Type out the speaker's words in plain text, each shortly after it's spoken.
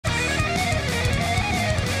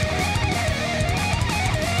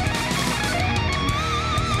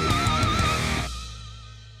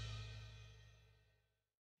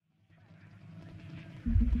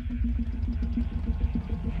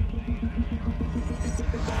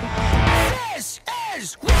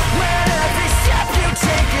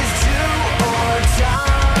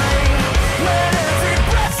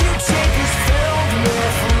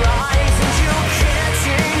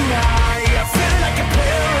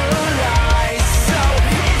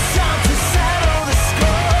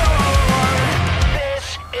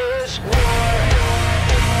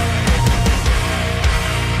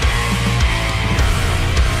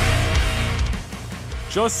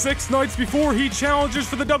Just 6 nights before he challenges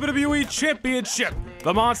for the WWE Championship,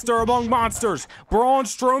 the monster among monsters, Braun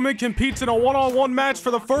Strowman competes in a one-on-one match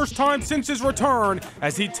for the first time since his return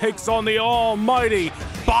as he takes on the almighty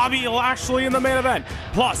Bobby Lashley in the main event.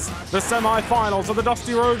 Plus, the semifinals of the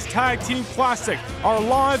Dusty Rhodes Tag Team Classic are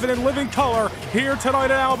live and in living color here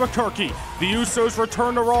tonight in Albuquerque. The Usos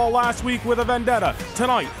returned to Raw last week with a vendetta.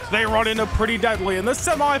 Tonight, they run into Pretty Deadly in the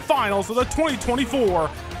semifinals of the 2024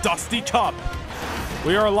 Dusty Cup.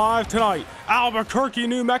 We are live tonight, Albuquerque,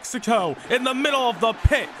 New Mexico, in the middle of the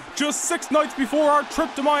pit, just 6 nights before our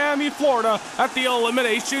trip to Miami, Florida, at the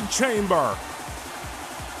Elimination Chamber.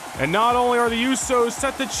 And not only are the Usos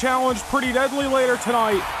set to challenge Pretty Deadly later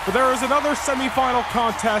tonight, but there is another semifinal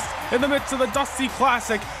contest in the midst of the Dusty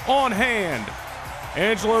Classic on hand.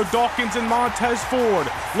 Angelo Dawkins and Montez Ford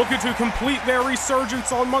looking to complete their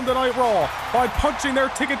resurgence on Monday Night Raw by punching their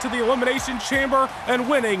ticket to the Elimination Chamber and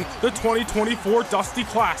winning the 2024 Dusty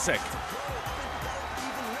Classic.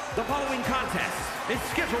 The following contest is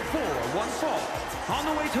scheduled for one fall. On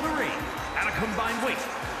the way to the ring at a combined weight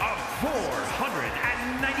of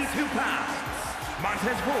 492 pounds,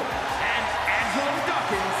 Montez Ford and Angelo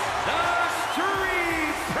Dawkins, the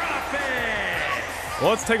Street Profits.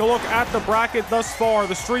 Let's take a look at the bracket thus far.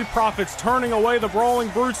 The Street Profits turning away the Brawling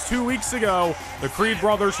Brutes 2 weeks ago. The Creed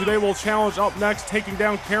brothers, who they will challenge up next, taking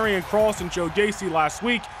down Karrion Kross and Joe Gacy last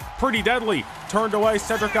week. Pretty Deadly turned away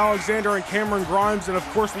Cedric Alexander and Cameron Grimes, and of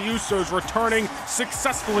course the Usos returning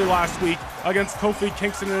successfully last week against Kofi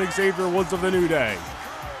Kingston and Xavier Woods of the New Day.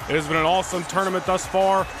 It has been an awesome tournament thus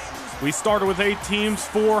far. We started with 8 teams,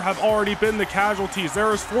 4 have already been the casualties.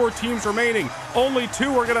 There is 4 teams remaining. Only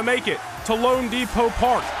 2 are going to make it to Lone Depot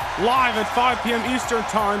Park, live at 5 p.m. Eastern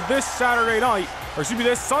Time this Sunday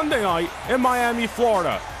night in Miami,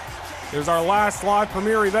 Florida. It is our last live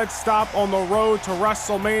premiere event stop on the road to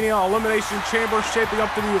WrestleMania. Elimination Chamber shaping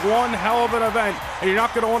up to be one hell of an event, and you're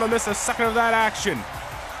not going to want to miss a second of that action.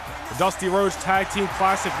 The Dusty Rhodes Tag Team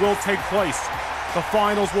Classic will take place. The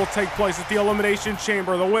finals will take place at the Elimination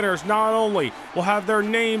Chamber. The winners not only will have their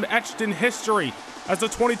name etched in history as the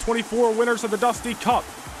 2024 winners of the Dusty Cup,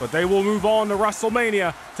 but they will move on to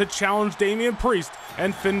WrestleMania to challenge Damian Priest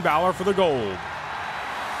and Finn Balor for the gold.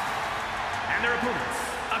 And their opponents,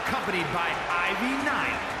 accompanied by IV9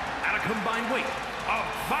 at a combined weight of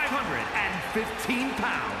 515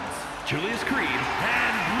 pounds, Julius Creed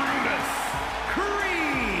and Brutus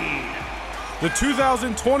Creed. The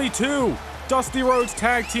 2022 Dusty Rhodes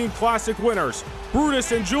Tag Team Classic winners,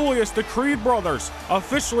 Brutus and Julius, the Creed brothers,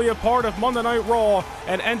 officially a part of Monday Night Raw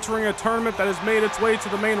and entering a tournament that has made its way to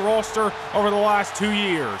the main roster over the last 2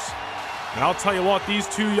 years. And I'll tell you what, these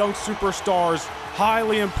 2 young superstars,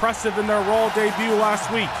 highly impressive in their Raw debut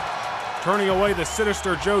last week, turning away the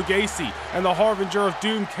sinister Joe Gacy and the harbinger of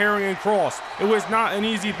doom, Karrion Kross. It was not an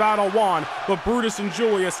easy battle won, but Brutus and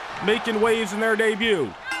Julius making waves in their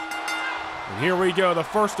debut. And here we go, the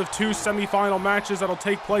first of 2 semifinal matches that'll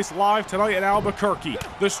take place live tonight in Albuquerque.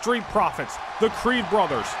 The Street Profits, the Creed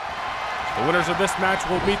brothers. The winners of this match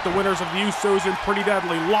will meet the winners of the Usos and Pretty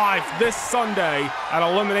Deadly live this Sunday at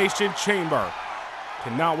Elimination Chamber.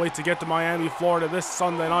 Cannot wait to get to Miami, Florida this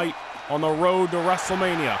Sunday night on the road to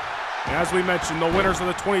WrestleMania. And as we mentioned, the winners of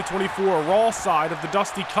the 2024 Raw side of the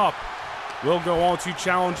Dusty Cup will go on to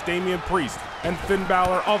challenge Damian Priest and Finn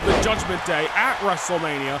Balor of the Judgment Day at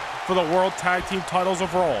WrestleMania for the World Tag Team titles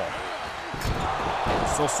of Raw.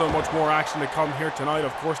 Still so much more action to come here tonight.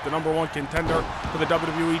 Of course, the #1 contender for the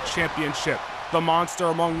WWE Championship, the monster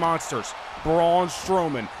among monsters, Braun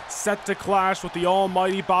Strowman, set to clash with the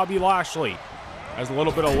almighty Bobby Lashley. As a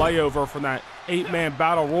little bit of layover from that 8-man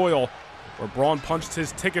battle royal where Braun punched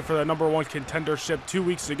his ticket for the #1 contendership 2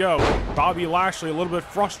 weeks ago. Bobby Lashley a little bit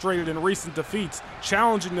frustrated in recent defeats,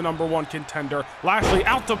 challenging the #1 contender. Lashley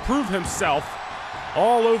out to prove himself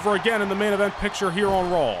all over again in the main event picture here on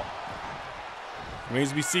Raw. Remains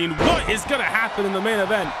to be seen what is going to happen in the main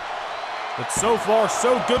event. But so far,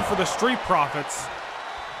 so good for the Street Profits.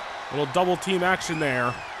 Little double team action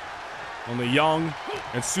there on the young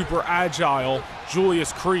and super agile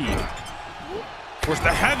Julius Creed. Of course,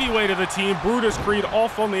 the heavyweight of the team, Brutus Creed,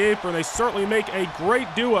 off on the apron. They certainly make a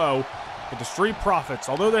great duo with the Street Profits.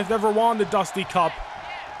 Although they've never won the Dusty Cup,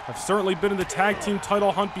 have certainly been in the tag team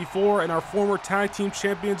title hunt before and are former tag team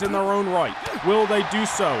champions in their own right. Will they do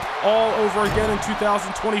so all over again in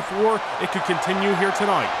 2024? It could continue here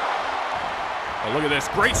tonight. But look at this,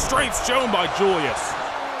 great strength shown by Julius.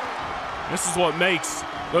 This is what makes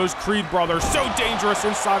those Creed brothers so dangerous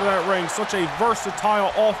inside of that ring. Such a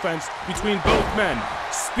versatile offense between both men.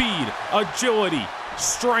 Speed, agility,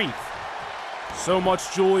 strength. So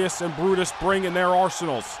much Julius and Brutus bring in their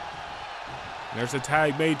arsenals. There's a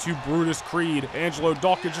tag made to Brutus Creed. Angelo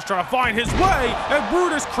Dawkins just trying to find his way, and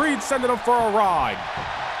Brutus Creed sending him for a ride.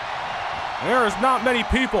 There is not many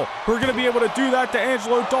people who are going to be able to do that to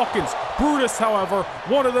Angelo Dawkins. Brutus, however,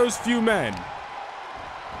 one of those few men.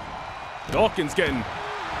 Dawkins getting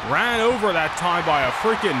ran over that time by a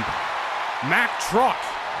freaking Mack truck.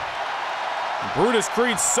 Brutus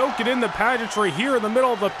Creed soaking in the pageantry here in the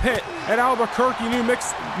middle of the pit at Albuquerque, New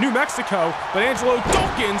Mexico, but Angelo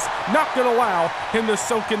Dawkins not going to allow him to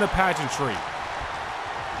soak in the pageantry.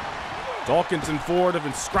 Dawkins and Ford have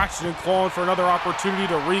been scratching and clawing for another opportunity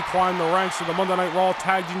to reclimb the ranks of the Monday Night Raw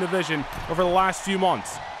Tag Team Division over the last few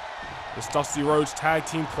months. This Dusty Rhodes Tag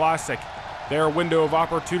Team Classic, their window of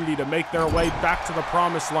opportunity to make their way back to the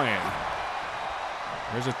Promised Land.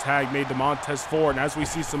 There's a tag made to Montez Ford, and as we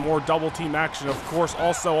see some more double team action, of course,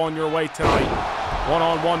 also on your way tonight.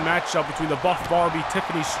 One-on-one matchup between the Buff Barbie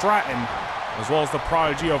Tiffany Stratton, as well as the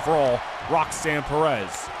prodigy of Raw, Roxanne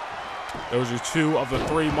Perez. Those are two of the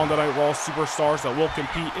three Monday Night Raw superstars that will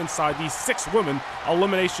compete inside the 6-woman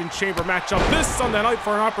Elimination Chamber matchup this Sunday night for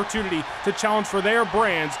an opportunity to challenge for their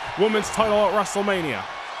brand's women's title at WrestleMania.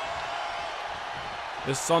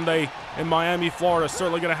 This Sunday in Miami, Florida,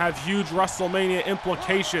 certainly going to have huge WrestleMania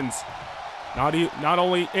implications. Not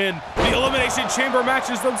only in the Elimination Chamber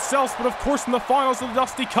matches themselves, but of course in the finals of the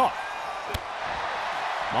Dusty Cup.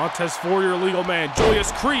 Montez Ford, your legal man,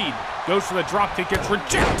 Julius Creed, goes for the dropkick, gets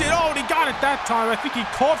rejected. Oh, and he got it that time. I think he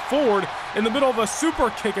caught Ford in the middle of a super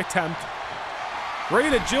kick attempt.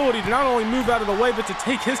 Great agility to not only move out of the way, but to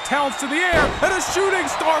take his talents to the air, and a shooting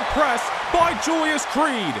star press by Julius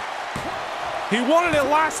Creed. He wanted it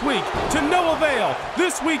last week, to no avail.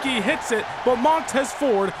 This week he hits it, but Montez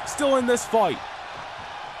Ford still in this fight.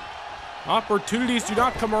 Opportunities do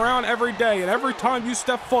not come around every day, and every time you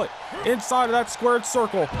step foot inside of that squared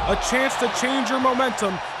circle, a chance to change your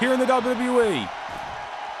momentum here in the WWE.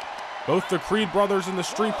 Both the Creed brothers and the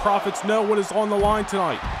Street Profits know what is on the line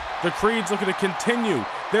tonight. The Creeds looking to continue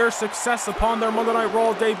their success upon their Monday Night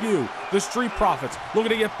Raw debut. The Street Profits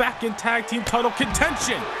looking to get back in tag team title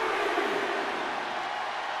contention.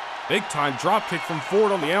 Big time dropkick from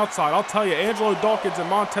Ford on the outside. I'll tell you, Angelo Dawkins and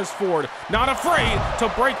Montez Ford not afraid to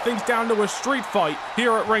break things down to a street fight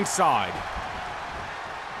here at ringside.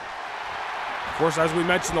 Of course, as we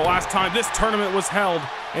mentioned the last time this tournament was held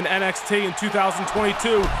in NXT in 2022,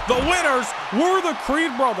 the winners were the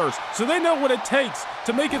Creed brothers, so they know what it takes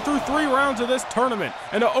to make it through 3 rounds of this tournament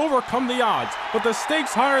and to overcome the odds. But the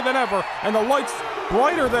stakes higher than ever and the lights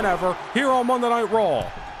brighter than ever here on Monday Night Raw.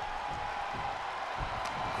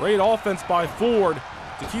 Great offense by Ford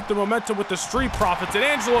to keep the momentum with the Street Profits, and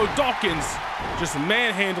Angelo Dawkins just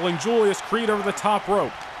manhandling Julius Creed over the top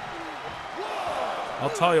rope. I'll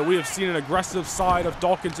tell you, we have seen an aggressive side of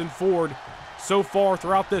Dawkins and Ford so far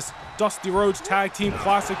throughout this Dusty Rhodes Tag Team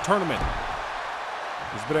Classic tournament.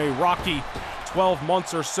 It's been a rocky 12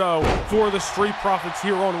 months or so for the Street Profits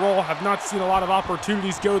here on Raw. Have not seen a lot of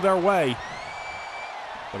opportunities go their way.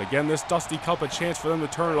 But again, this Dusty Cup, a chance for them to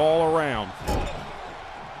turn it all around.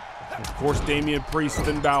 Of course, Damian Priest,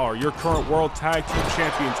 Finn Balor, your current World Tag Team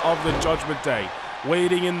Champions of the Judgment Day,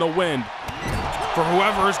 waiting in the wind for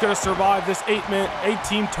whoever is going to survive this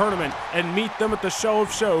 8-team tournament and meet them at the Show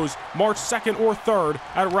of Shows, March 2nd or 3rd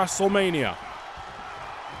at WrestleMania.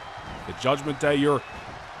 The Judgment Day, your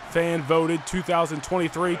fan-voted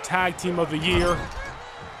 2023 Tag Team of the Year,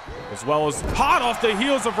 as well as hot off the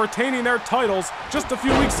heels of retaining their titles just a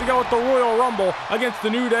few weeks ago at the Royal Rumble against the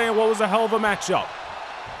New Day in what was a hell of a matchup.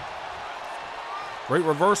 Great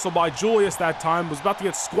reversal by Julius that time. Was about to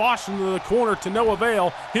get squashed into the corner to no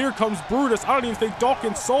avail. Here comes Brutus. I don't even think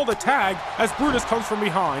Dawkins saw the tag as Brutus comes from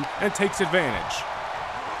behind and takes advantage.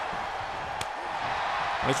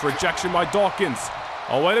 Nice rejection by Dawkins.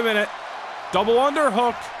 Oh, wait a minute. Double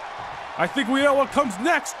underhook. I think we know what comes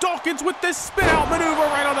next. Dawkins with this spin-out maneuver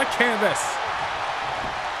right on the canvas.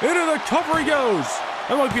 Into the cover he goes.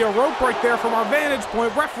 That might be a rope break there from our vantage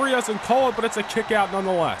point. Referee doesn't call it, but it's a kick out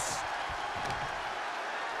nonetheless.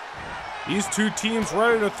 These two teams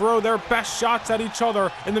ready to throw their best shots at each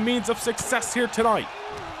other in the means of success here tonight.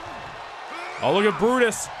 Oh, look at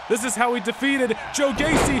Brutus. This is how he defeated Joe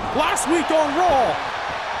Gacy last week on Raw.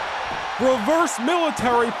 Reverse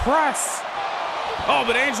military press. Oh,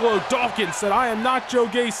 but Angelo Dawkins said, I am not Joe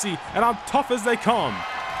Gacy, and I'm tough as they come.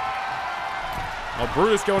 Well,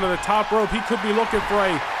 Brutus going to the top rope. He could be looking for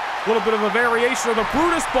a little bit of a variation of the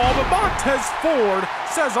Brutus ball, but Montez Ford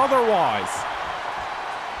says otherwise.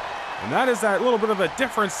 And that is that little bit of a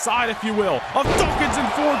different side, if you will, of Dawkins and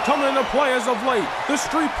Ford coming into play as of late. The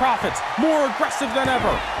Street Profits more aggressive than ever.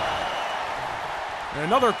 And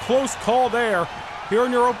another close call there here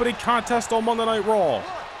in your opening contest on Monday Night Raw.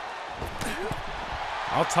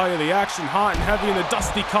 I'll tell you, the action hot and heavy in the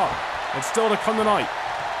Dusty Cup. And still to come tonight,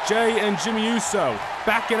 Jay and Jimmy Uso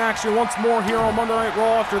back in action once more here on Monday Night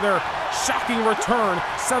Raw after their shocking return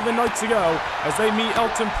 7 nights ago as they meet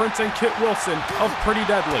Elton Prince and Kit Wilson of Pretty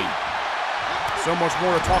Deadly. So much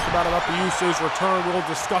more to talk about the Usos' return. We'll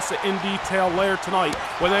discuss it in detail later tonight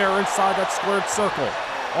when they are inside that squared circle.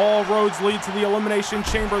 All roads lead to the Elimination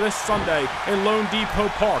Chamber this Sunday in Lone Depot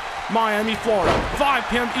Park, Miami, Florida, 5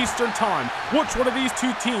 p.m. Eastern Time. Which one of these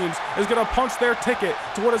two teams is going to punch their ticket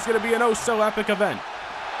to what is going to be an oh-so-epic event?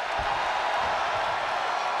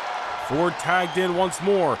 Ford tagged in once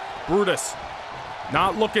more. Brutus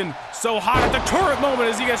not looking so hot at the current moment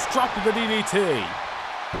as he gets dropped with the DDT.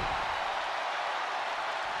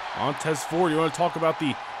 Montez Ford, you want to talk about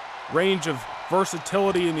the range of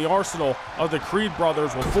versatility in the arsenal of the Creed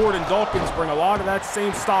brothers? Well, Ford and Dawkins bring a lot of that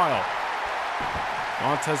same style.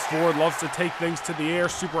 Montez Ford loves to take things to the air,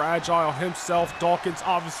 super agile himself. Dawkins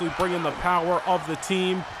obviously bringing the power of the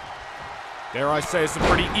team. Dare I say, it's a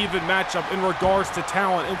pretty even matchup in regards to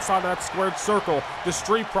talent inside of that squared circle. The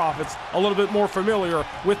Street Profits a little bit more familiar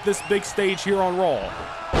with this big stage here on Raw.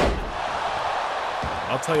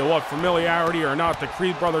 I'll tell you what, familiarity or not, the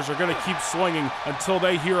Creed brothers are going to keep swinging until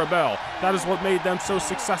they hear a bell. That is what made them so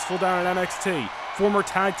successful down at NXT. Former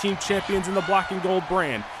tag team champions in the black and gold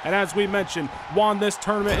brand. And as we mentioned, won this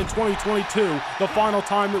tournament in 2022, the final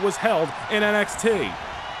time it was held in NXT.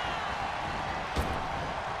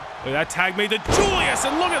 Look at that tag made to Julius,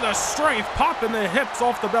 and look at the strength, popping the hips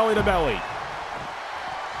off the belly to belly.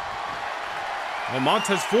 And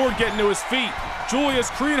Montez Ford getting to his feet. Julius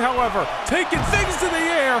Creed, however, taking things to the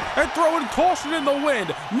air and throwing caution in the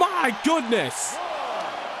wind. My goodness.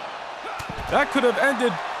 That could have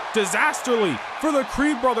ended disastrously for the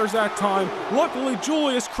Creed brothers that time. Luckily,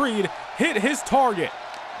 Julius Creed hit his target.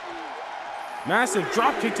 Massive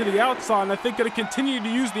dropkick to the outside, and I think going to continue to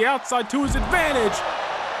use the outside to his advantage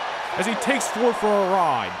as he takes Ford for a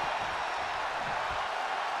ride.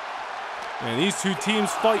 And these two teams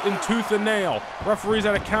fighting tooth and nail. Referees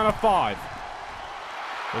at a count of 5.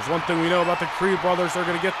 There's one thing we know about the Creed brothers, they're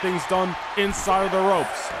going to get things done inside of the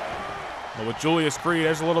ropes. But with Julius Creed,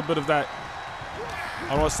 there's a little bit of that,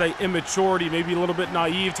 I don't want to say immaturity, maybe a little bit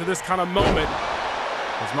naive to this kind of moment.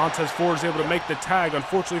 As Montez Ford is able to make the tag,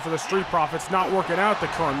 unfortunately for the Street Profits, not working out at the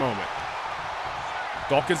current moment.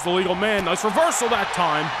 Dawkins the legal man, nice reversal that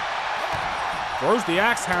time. Throws the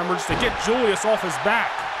axe hammer just to get Julius off his back.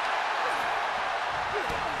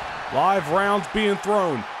 Live rounds being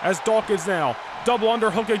thrown as Dawkins now double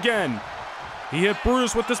underhook again. He hit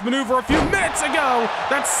Brutus with this maneuver a few minutes ago.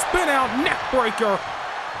 That spin out neck breaker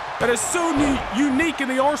that is so unique in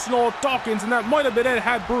the arsenal of Dawkins, and that might have been it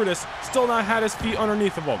had Brutus still not had his feet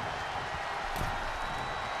underneath of him.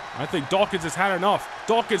 I think Dawkins has had enough.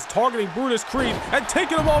 Dawkins targeting Brutus Creed and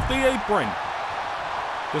taking him off the apron.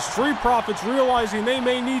 The Street Profits realizing they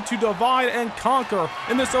may need to divide and conquer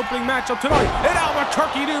in this opening matchup tonight in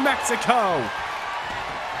Albuquerque, New Mexico.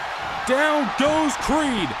 Down goes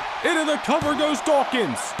Creed. Into the cover goes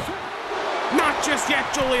Dawkins. Not just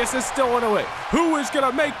yet, Julius is still into it. Who is going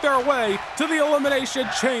to make their way to the Elimination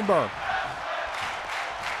Chamber?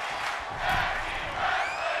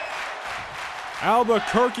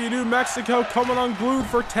 Albuquerque, New Mexico coming unglued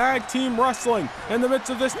for tag team wrestling in the midst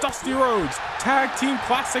of this Dusty Rhodes Tag Team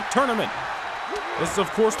Classic Tournament. This is, of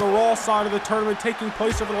course, the Raw side of the tournament taking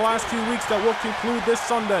place over the last 2 weeks that will conclude this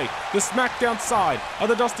Sunday. The SmackDown side of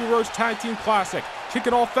the Dusty Rhodes Tag Team Classic,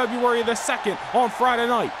 kicking off February the 2nd on Friday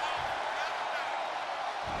night.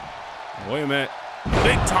 Wait a minute.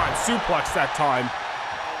 Big time suplex that time.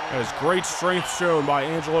 That is great strength shown by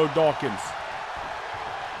Angelo Dawkins.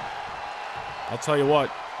 I'll tell you what,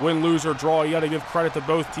 win, lose, or draw, you got to give credit to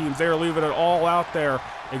both teams. They are leaving it all out there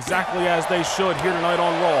exactly as they should here tonight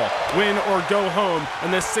on Raw. Win or go home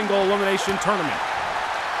in this single elimination tournament.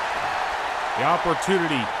 The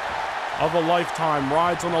opportunity of a lifetime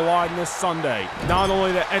rides on the line this Sunday, not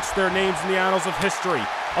only to etch their names in the annals of history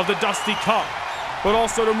of the Dusty Cup, but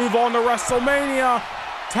also to move on to WrestleMania.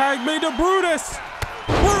 Tag made to Brutus.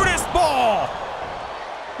 Brutus ball.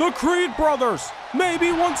 The Creed brothers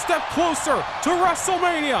maybe one step closer to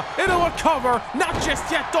WrestleMania. Into a cover. Not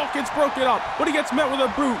just yet. Dawkins broke it up, but he gets met with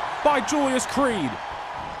a boot by Julius Creed.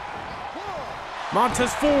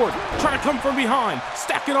 Montez Ford trying to come from behind,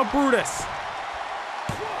 stacking up Brutus.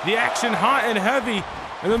 The action hot and heavy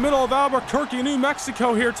in the middle of Albuquerque, New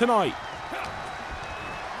Mexico here tonight.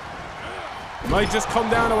 It might just come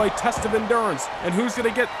down to a test of endurance and who's going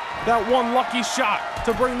to get that one lucky shot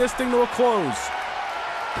to bring this thing to a close.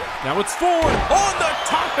 Now it's Ford on the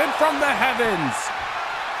top and from the heavens.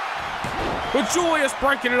 but Julius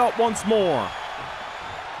breaking it up once more.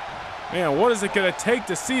 Man, what is it going to take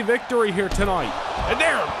to see victory here tonight? And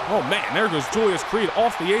there, oh man, there goes Julius Creed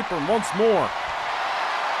off the apron once more.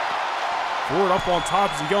 Ford up on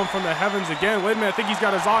top. Is he going from the heavens again? Wait a minute, I think he's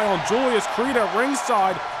got his eye on Julius Creed at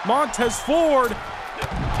ringside. Montez Ford,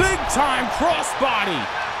 big time crossbody.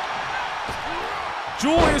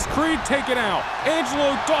 Julius Creed taken out.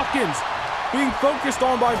 Angelo Dawkins being focused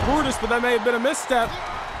on by Brutus, but that may have been a misstep.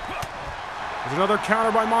 There's another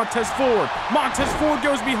counter by Montez Ford. Montez Ford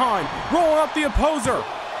goes behind, rolling up the opposer.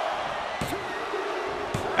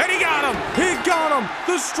 And he got him! He got him!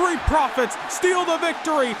 The Street Profits steal the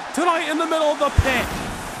victory tonight in the middle of the pit.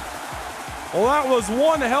 Well, that was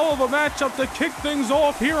one hell of a matchup to kick things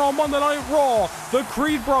off here on Monday Night Raw. The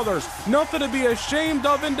Creed brothers, nothing to be ashamed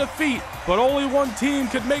of in defeat, but only one team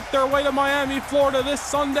could make their way to Miami, Florida this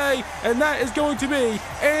Sunday, and that is going to be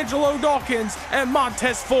Angelo Dawkins and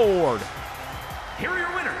Montez Ford. Here are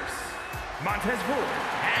your winners, Montez Ford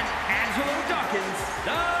and Angelo Dawkins,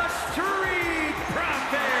 the Street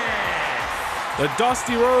Profits. The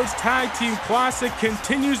Dusty Rhodes Tag Team Classic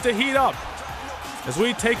continues to heat up. As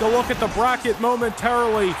we take a look at the bracket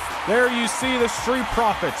momentarily, there you see the Street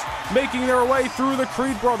Profits making their way through the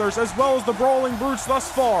Creed brothers as well as the Brawling Brutes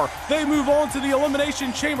thus far. They move on to the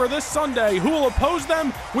Elimination Chamber this Sunday. Who will oppose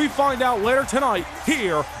them? We find out later tonight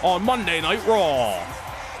here on Monday Night Raw.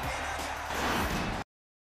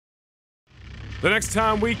 The next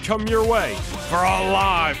time we come your way for a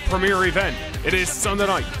live premiere event, it is Sunday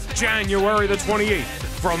night, January the 28th,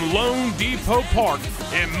 from Lone Depot Park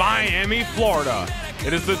in Miami, Florida.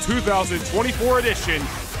 It is the 2024 edition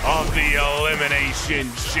of the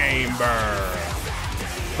Elimination Chamber.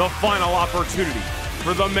 The final opportunity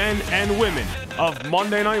for the men and women of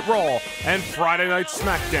Monday Night Raw and Friday Night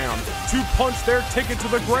SmackDown to punch their ticket to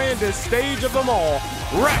the grandest stage of them all,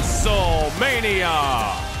 WrestleMania.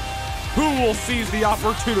 Who will seize the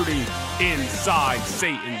opportunity inside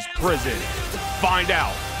Satan's prison? Find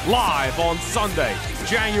out live on Sunday,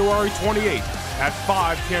 January 28th at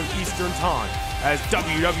 5 p.m. Eastern Time as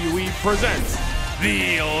WWE presents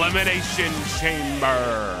the Elimination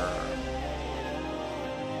Chamber.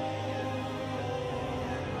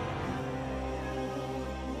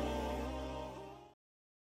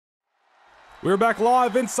 We're back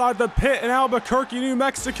live inside the pit in Albuquerque, New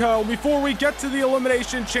Mexico. Before we get to the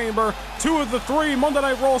Elimination Chamber, two of the three Monday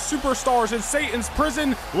Night Raw superstars in Satan's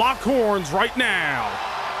prison lock horns right now.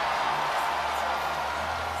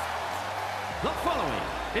 The following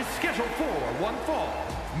is scheduled for one fall.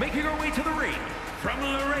 Making her way to the ring from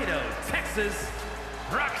Laredo, Texas,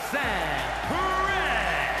 Roxanne Perez.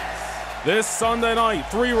 This Sunday night,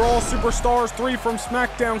 three Raw superstars, three from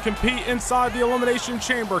SmackDown compete inside the Elimination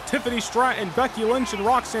Chamber. Tiffany Stratton, Becky Lynch, and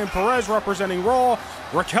Roxanne Perez representing Raw.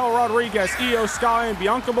 Raquel Rodriguez, Io Sky, and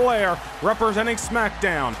Bianca Belair representing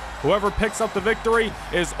SmackDown. Whoever picks up the victory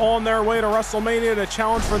is on their way to WrestleMania to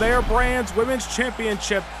challenge for their brand's Women's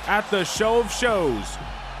Championship at the Show of Shows.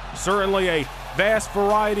 Certainly a vast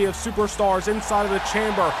variety of superstars inside of the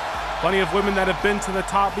chamber. Plenty of women that have been to the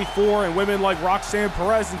top before, and women like Roxanne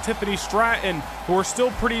Perez and Tiffany Stratton, who are still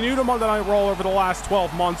pretty new to Monday Night Raw over the last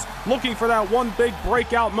 12 months, looking for that one big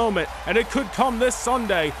breakout moment, and it could come this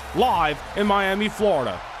Sunday, live in Miami,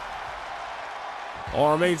 Florida.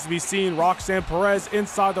 All remains to be seen. Roxanne Perez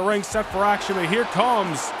inside the ring, set for action, but here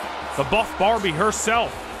comes the Buff Barbie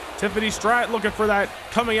herself. Tiffany Stratton looking for that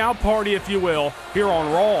coming out party, if you will, here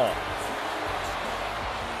on Raw.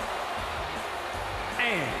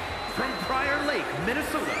 And from Prior Lake,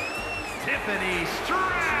 Minnesota, Tiffany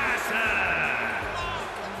Stratton.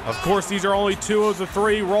 Of course, these are only two of the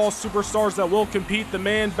three Raw superstars that will compete. The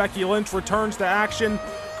man, Becky Lynch, returns to action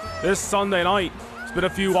this Sunday night. It's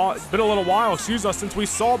been a little while, since we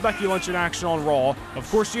saw Becky Lynch in action on Raw. Of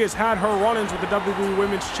course, she has had her run-ins with the WWE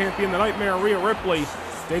Women's Champion, the Nightmare Rhea Ripley,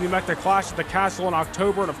 dating back to Clash at the Castle in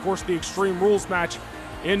October, and of course the Extreme Rules match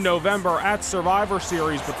in November at Survivor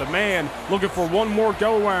Series. But the man looking for one more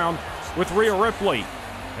go-around with Rhea Ripley.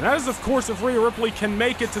 And that is, of course, if Rhea Ripley can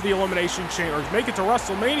make it to the Elimination Chamber, make it to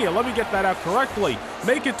WrestleMania. Let me get that out correctly.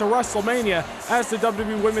 Make it to WrestleMania as the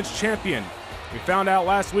WWE Women's Champion. We found out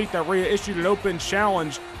last week that Rhea issued an open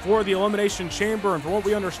challenge for the Elimination Chamber, and from what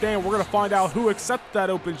we understand, we're going to find out who accepted that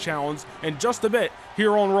open challenge in just a bit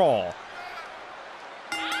here on Raw.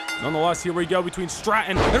 Nonetheless, here we go between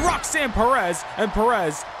Stratton and Roxanne Perez, and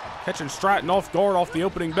Perez catching Stratton off guard off the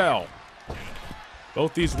opening bell.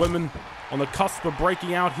 Both these women on the cusp of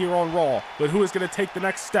breaking out here on Raw, but who is going to take the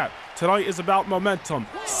next step? Tonight is about momentum.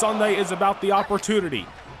 Sunday is about the opportunity.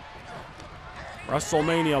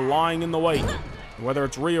 WrestleMania lying in the wait. Whether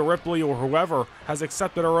it's Rhea Ripley or whoever has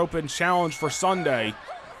accepted our open challenge for Sunday,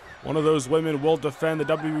 one of those women will defend the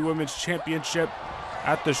WWE Women's Championship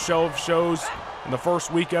at the Show of Shows in the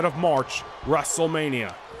first weekend of March,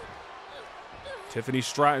 WrestleMania. Tiffany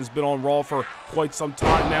Stratton's been on Raw for quite some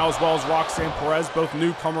time now, as well as Roxanne Perez, both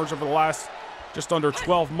newcomers over the last just under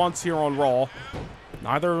 12 months here on Raw.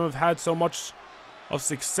 Neither of them have had so much of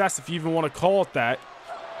success, if you even want to call it that.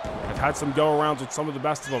 I've had some go-arounds with some of the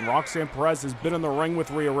best of them. Roxanne Perez has been in the ring with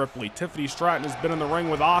Rhea Ripley. Tiffany Stratton has been in the ring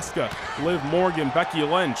with Asuka, Liv Morgan, Becky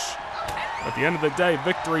Lynch. At the end of the day,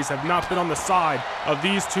 victories have not been on the side of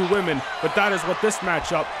these two women, but that is what this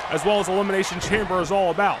matchup, as well as Elimination Chamber, is all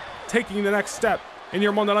about. Taking the next step in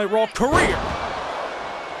your Monday Night Raw career.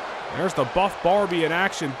 There's the Buff Barbie in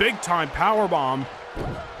action. Big-time powerbomb.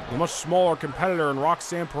 A much smaller competitor in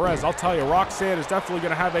Roxanne Perez. I'll tell you, Roxanne is definitely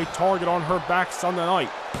going to have a target on her back Sunday night.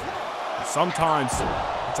 And sometimes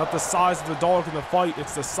it's not the size of the dog in the fight,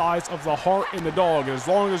 it's the size of the heart in the dog. And as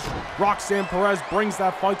long as Roxanne Perez brings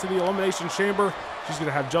that fight to the Elimination Chamber, she's going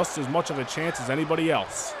to have just as much of a chance as anybody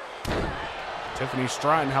else. Tiffany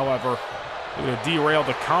Stratton, however, going to derail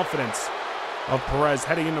the confidence of Perez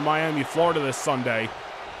heading into Miami, Florida this Sunday.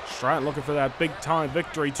 Stratton looking for that big-time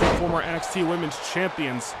victory. Two former NXT Women's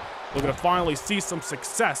Champions looking to finally see some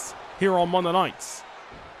success here on Monday nights.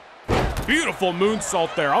 Beautiful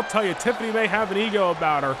moonsault there. I'll tell you, Tiffany may have an ego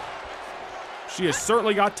about her. She has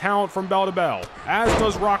certainly got talent from bell to bell, as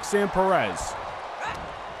does Roxanne Perez.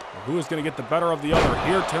 Who is going to get the better of the other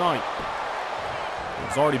here tonight?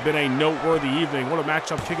 It's already been a noteworthy evening. What a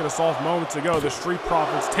matchup kicking us off moments ago. The Street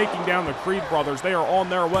Profits taking down the Creed brothers. They are on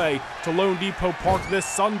their way to Lone Depot Park this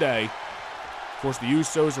Sunday. Of course, the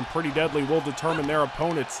Usos and Pretty Deadly will determine their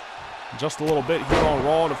opponents in just a little bit here on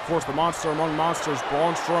Raw. And of course, the monster among monsters,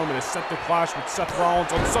 Braun Strowman, is set to clash with Seth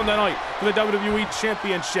Rollins on Sunday night for the WWE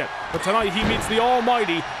Championship. But tonight he meets the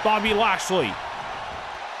almighty Bobby Lashley.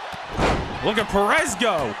 Look at Perez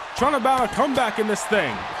go, trying to mount a comeback in this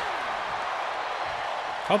thing.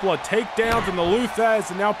 Couple of takedowns in the Luthez,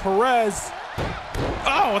 and now Perez.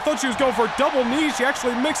 Oh, I thought she was going for a double knee. She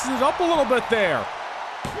actually mixes it up a little bit there.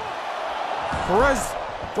 Perez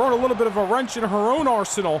throwing a little bit of a wrench in her own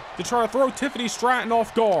arsenal to try to throw Tiffany Stratton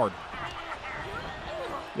off guard.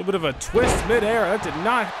 A little bit of a twist midair. That did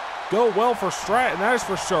not go well for Stratton, that is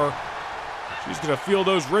for sure. She's going to feel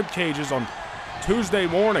those rib cages on Tuesday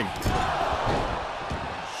morning.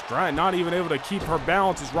 Stratton not even able to keep her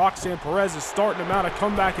balance as Roxanne Perez is starting to mount a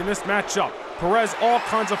comeback in this matchup. Perez all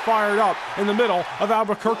kinds of fired up in the middle of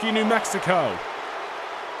Albuquerque, New Mexico.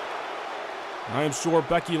 I am sure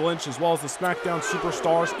Becky Lynch, as well as the SmackDown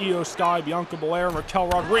superstars Io Sky, Bianca Belair, and Raquel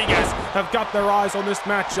Rodriguez have got their eyes on this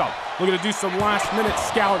matchup. Looking to do some last-minute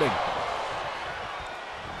scouting.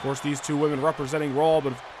 Of course, these two women representing Raw,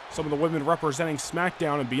 but some of the women representing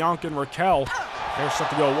SmackDown, and Bianca and Raquel, they're set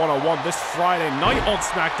to go one-on-one this Friday night on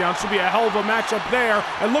SmackDown. Should be a hell of a matchup there.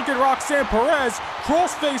 And look at Roxanne Perez,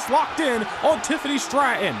 crossface locked in on Tiffany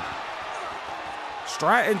Stratton.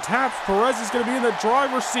 Stratton taps. Perez is going to be in the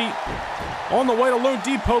driver's seat on the way to Lone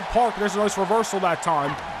Depot Park. There's a nice reversal that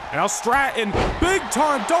time. And now Stratton, big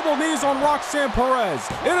time double knees on Roxanne Perez.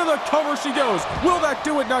 Into the cover she goes. Will that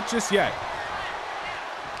do it? Not just yet.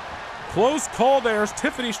 Close call there as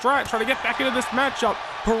Tiffany Stratton trying to get back into this matchup.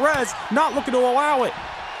 Perez not looking to allow it.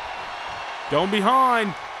 Going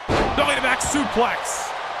behind. Belly to back suplex.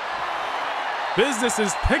 Business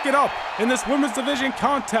is picking up in this women's division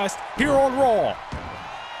contest here on Raw.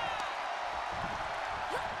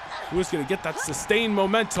 Who is going to get that sustained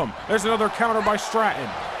momentum? There's another counter by Stratton.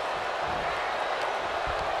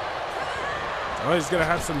 He's going to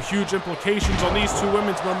have some huge implications on these two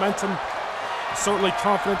women's momentum. Certainly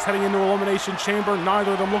confidence heading into Elimination Chamber.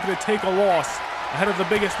 Neither of them looking to take a loss ahead of the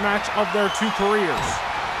biggest match of their two careers.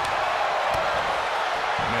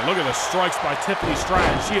 Man, look at the strikes by Tiffany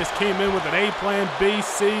Stratton. She just came in with an A plan, B,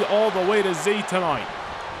 C, all the way to Z tonight.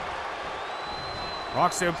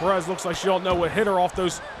 Roxanne Perez looks like she don't know what hit her off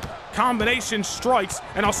those combination strikes,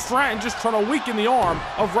 and now Stratton just trying to weaken the arm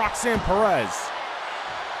of Roxanne Perez.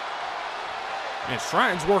 And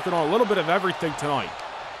Stratton's working on a little bit of everything tonight.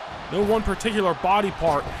 No one particular body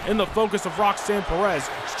part in the focus of Roxanne Perez.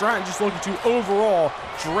 Stratton just looking to overall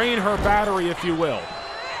drain her battery, if you will.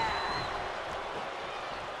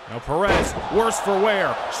 Now Perez, worse for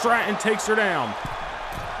wear. Stratton takes her down.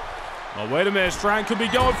 Oh, wait a minute. Stratton could be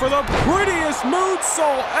going for the prettiest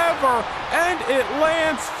moonsault ever, and it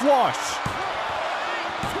lands flush.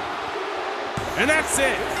 And that's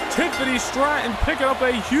it. Tiffany Stratton picking up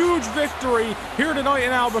a huge victory here tonight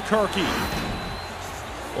in Albuquerque.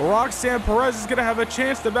 Roxanne Perez is going to have a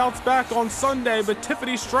chance to bounce back on Sunday, but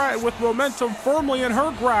Tiffany Stratton with momentum firmly in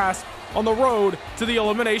her grasp on the road to the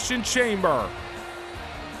Elimination Chamber.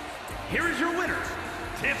 Here is your winner,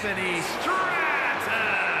 Tiffany Stratton.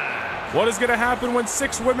 What is going to happen when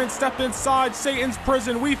 6 women step inside Satan's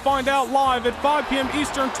prison? We find out live at 5 p.m.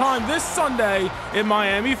 Eastern Time this Sunday in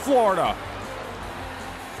Miami, Florida.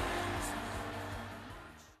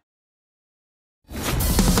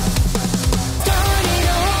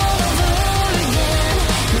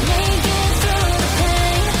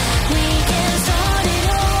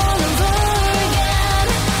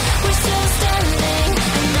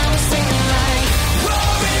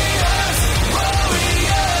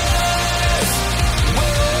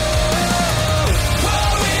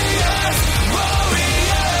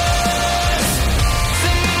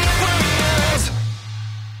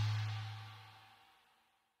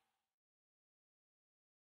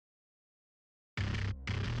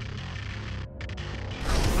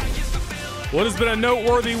 What has been a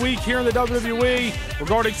noteworthy week here in the WWE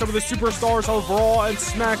regarding some of the superstars of Raw and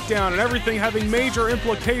SmackDown, and everything having major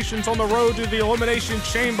implications on the road to the Elimination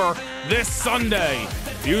Chamber this Sunday.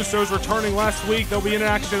 The Usos returning last week. They'll be in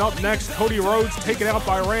action up next. Cody Rhodes taken out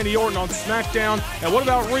by Randy Orton on SmackDown. And what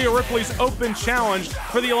about Rhea Ripley's open challenge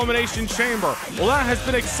for the Elimination Chamber? Well, that has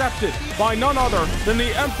been accepted by none other than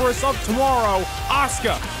the Empress of Tomorrow,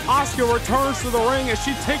 Asuka. Asuka returns to the ring as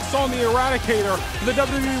she takes on the Eradicator for the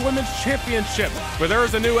WWE Women's Championship. But there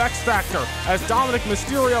is a new X Factor, as Dominic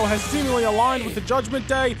Mysterio has seemingly aligned with the Judgment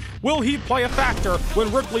Day. Will he play a factor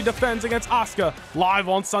when Ripley defends against Asuka live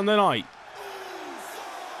on Sunday night?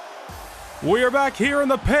 We are back here in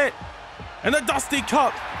the pit, and the Dusty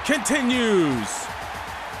Cup continues.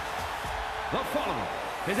 The following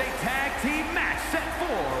is a tag team match set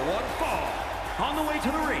for one fall. On the way to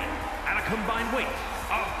the ring, at a combined weight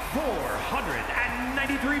of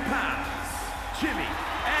 493 pounds, Jimmy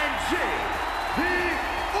and Jay, the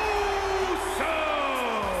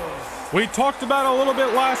Usos. We talked about it a little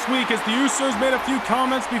bit last week as the Usos made a few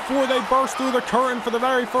comments before they burst through the curtain for the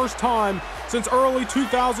very first time since early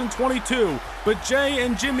 2022, but Jay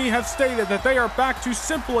and Jimmy have stated that they are back to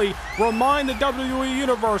simply remind the WWE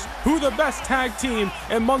Universe who the best tag team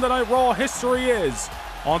in Monday Night Raw history is.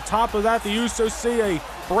 On top of that, the Usos see a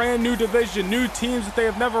brand new division, new teams that they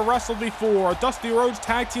have never wrestled before, a Dusty Rhodes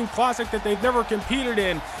Tag Team Classic that they've never competed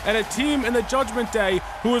in, and a team in the Judgment Day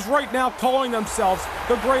who is right now calling themselves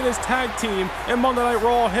the greatest tag team in Monday Night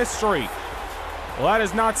Raw history. Well, that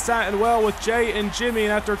has not sat in well with Jay and Jimmy,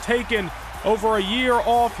 and after taking over a year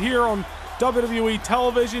off here on WWE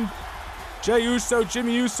television, Jey Uso,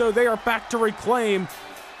 Jimmy Uso, they are back to reclaim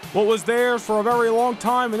what was theirs for a very long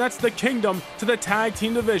time, and that's the kingdom to the tag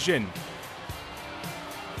team division.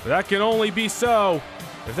 But that can only be so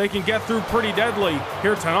if they can get through Pretty Deadly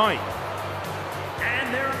here tonight.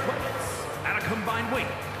 And their opponents at a combined weight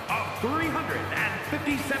of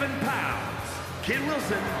 357 pounds, Kid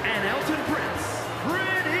Wilson and Elton Prince,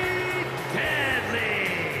 Pretty Deadly.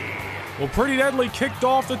 Well, Pretty Deadly kicked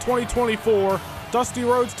off the 2024 Dusty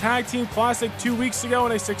Rhodes Tag Team Classic 2 weeks ago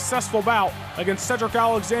in a successful bout against Cedric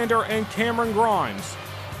Alexander and Cameron Grimes.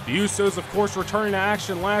 The Usos, of course, returning to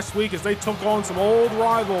action last week as they took on some old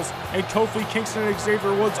rivals in Kofi Kingston and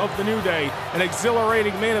Xavier Woods of the New Day, an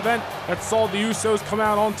exhilarating main event that saw the Usos come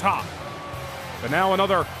out on top. But now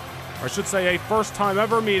another, or I should say a first time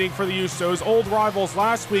ever meeting for the Usos. Old rivals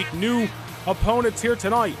last week, new opponents here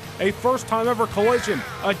tonight. A first time ever collision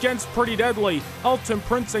against Pretty Deadly, Elton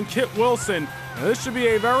Prince and Kit Wilson. And this should be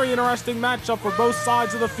a very interesting matchup for both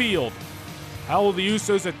sides of the field. How will the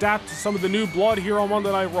Usos adapt to some of the new blood here on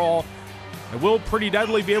Monday Night Raw? And will Pretty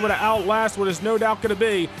Deadly be able to outlast what is no doubt going to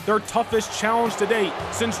be their toughest challenge to date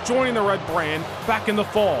since joining the Red Brand back in the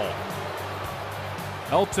fall?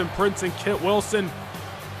 Elton Prince and Kit Wilson,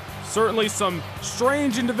 certainly some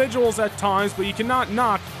strange individuals at times, but you cannot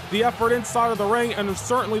knock the effort inside of the ring and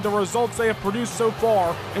certainly the results they have produced so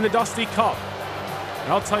far in the Dusty Cup.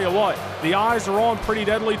 And I'll tell you what, the eyes are on Pretty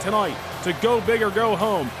Deadly tonight to go big or go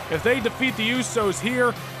home. If they defeat the Usos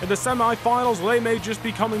here in the semifinals, they may just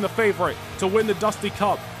be becoming the favorite to win the Dusty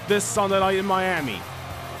Cup this Sunday night in Miami.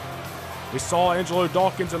 We saw Angelo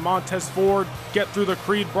Dawkins and Montez Ford get through the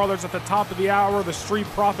Creed brothers at the top of the hour. The Street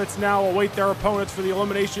Profits now await their opponents for the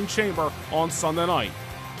Elimination Chamber on Sunday night.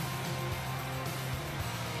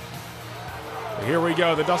 Here we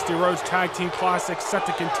go, the Dusty Rhodes Tag Team Classic set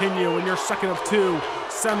to continue in your second of two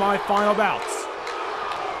semi-final bouts.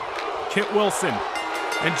 Kit Wilson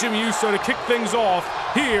and Jimmy Uso to kick things off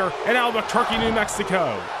here in Albuquerque, New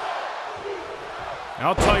Mexico. And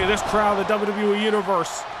I'll tell you, this crowd of the WWE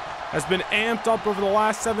Universe has been amped up over the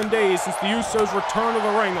last 7 days since the Usos returned to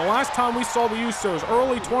the ring. The last time we saw the Usos,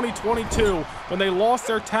 early 2022, when they lost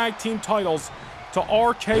their tag team titles to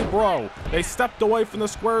RK Bro. They stepped away from the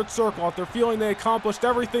squared circle after feeling they accomplished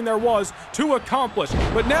everything there was to accomplish.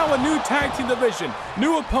 But now a new tag team division,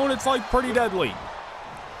 new opponents like Pretty Deadly.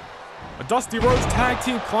 A Dusty Rhodes Tag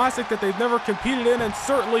Team Classic that they've never competed in and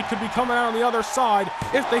certainly could be coming out on the other side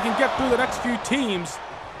if they can get through the next few teams.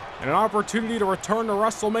 And an opportunity to return to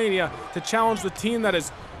WrestleMania to challenge the team that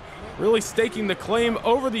is really staking the claim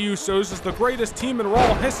over the Usos as the greatest team in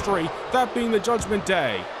Raw history, that being the Judgment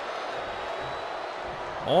Day.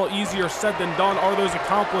 All easier said than done are those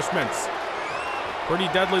accomplishments. Pretty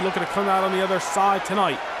Deadly looking to come out on the other side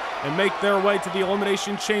tonight and make their way to the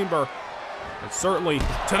Elimination Chamber. And certainly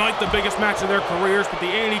tonight the biggest match of their careers, but the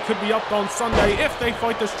ante could be upped on Sunday if they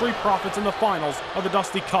fight the Street Profits in the finals of the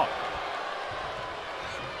Dusty Cup.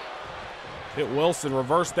 Hit Wilson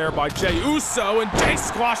reversed there by Jey Uso, and Jey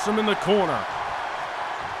squashed him in the corner.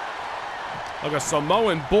 Like a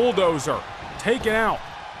Samoan bulldozer, taken out.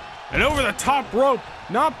 And over the top rope,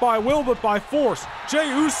 not by will but by force, Jey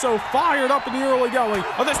Uso fired up in the early going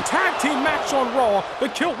of this tag team match on Raw.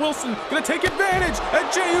 But Kit Wilson gonna take advantage,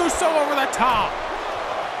 and Jey Uso over the top.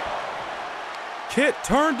 Kit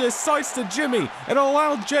turned his sights to Jimmy and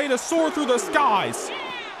allowed Jey to soar through the skies.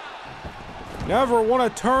 Never want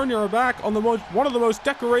to turn your back on one of the most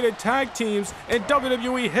decorated tag teams in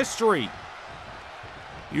WWE history.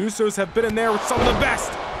 The Usos have been in there with some of the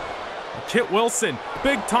best. Kit Wilson,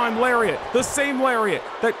 big-time lariat, the same lariat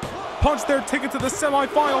that punched their ticket to the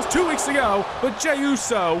semifinals 2 weeks ago, but Jey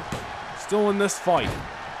Uso still in this fight.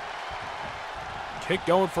 Kit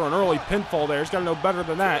going for an early pinfall there. He's got to know better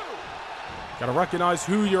than that. Got to recognize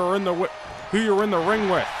who you're in the ring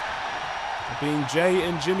with. Being Jey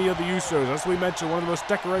and Jimmy of the Usos, as we mentioned, one of the most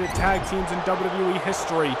decorated tag teams in WWE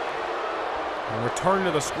history. And return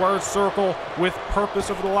to the squared circle with purpose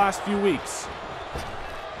over the last few weeks.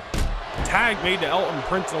 Tag made to Elton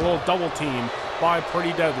Prince in a little double team by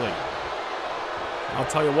Pretty Deadly. I'll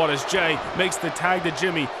tell you what, as Jey makes the tag to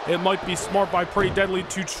Jimmy, it might be smart by Pretty Deadly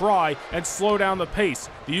to try and slow down the pace.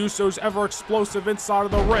 The Usos ever explosive inside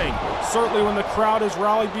of the ring. Certainly when the crowd is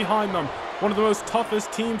rallied behind them, one of the most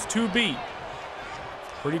toughest teams to beat.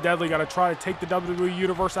 Pretty Deadly got to try to take the WWE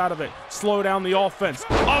Universe out of it. Slow down the offense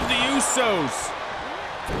of the Usos.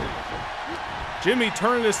 Jimmy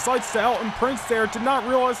turning his sights to Elton Prince there. Did not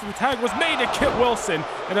realize that the tag was made to Kit Wilson.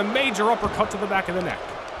 And a major uppercut to the back of the neck.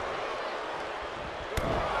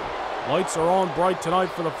 Lights are on bright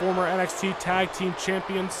tonight for the former NXT Tag Team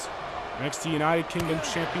Champions. NXT United Kingdom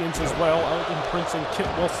Champions as well. Elton Prince and Kit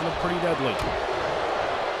Wilson are Pretty Deadly.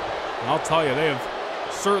 And I'll tell you, they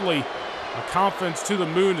have certainly a confidence to the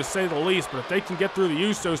moon, to say the least, but if they can get through the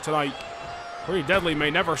Usos tonight, Pretty Deadly may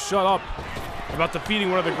never shut up about defeating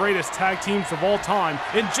one of the greatest tag teams of all time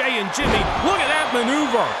in Jey and Jimmy. Look at that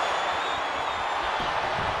maneuver.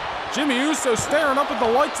 Jimmy Uso staring up at the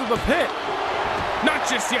lights of the pit. Not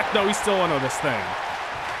just yet, though. He's still into this thing.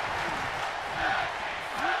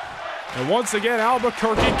 And once again,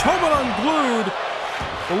 Albuquerque coming unglued.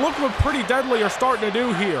 But look what Pretty Deadly are starting to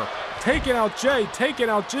do here. Taking out Jey, taking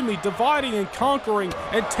out Jimmy, dividing and conquering,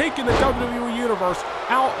 and taking the WWE Universe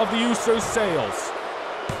out of the Usos' sails.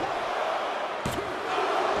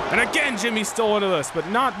 And again, Jimmy's still into this, but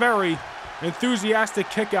not very enthusiastic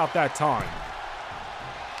kick out that time.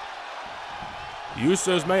 The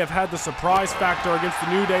Usos may have had the surprise factor against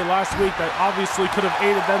the New Day last week that obviously could have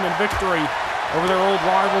aided them in victory over their old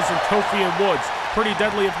rivals in Kofi and Woods. Pretty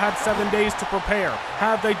Deadly have had 7 days to prepare.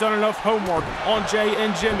 Have they done enough homework on Jey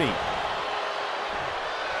and Jimmy?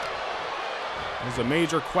 There's a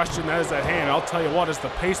major question that is at hand. I'll tell you what, as the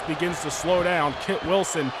pace begins to slow down, Kit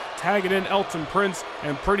Wilson tagging in Elton Prince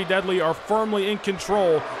and Pretty Deadly are firmly in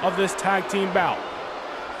control of this tag team bout.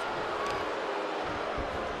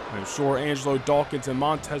 I'm sure Angelo Dawkins and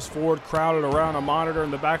Montez Ford crowded around a monitor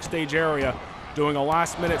in the backstage area doing a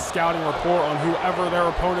last-minute scouting report on whoever their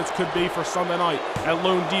opponents could be for Sunday night at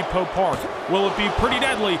Lone Depot Park. Will it be Pretty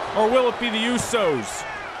Deadly or will it be the Usos?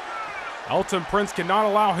 Elton Prince cannot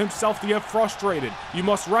allow himself to get frustrated. You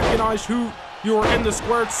must recognize who you are in the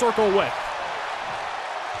squared circle with.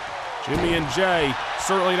 Jimmy and Jey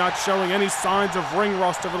certainly not showing any signs of ring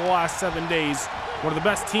rust over the last 7 days. One of the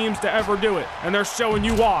best teams to ever do it, and they're showing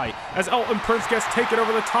you why. As Elton Prince gets taken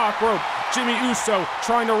over the top rope, Jimmy Uso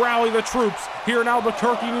trying to rally the troops here in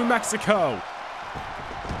Albuquerque, New Mexico.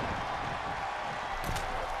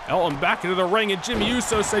 Elton back into the ring, and Jimmy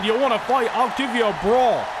Uso said, "You want to fight? I'll give you a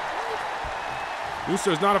brawl."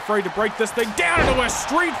 Uso's not afraid to break this thing down into a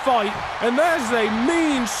street fight, and that is a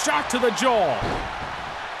mean shot to the jaw.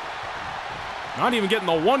 Not even getting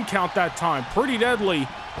the 1 count that time. Pretty deadly.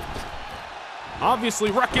 Obviously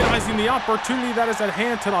recognizing the opportunity that is at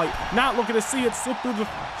hand tonight. Not looking to see it slip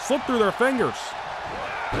through their fingers.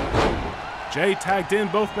 Jay tagged in,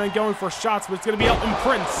 both men going for shots, but it's going to be Elton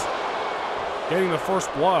Prince getting the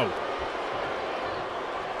first blow.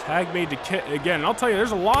 Tag made to Kit again. And I'll tell you,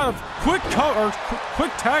 there's a lot of quick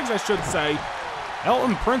tags, I should say.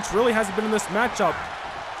 Elton Prince really hasn't been in this matchup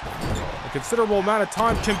a considerable amount of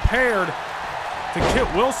time compared to Kit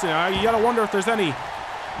Wilson. You got to wonder if there's any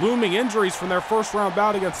looming injuries from their first round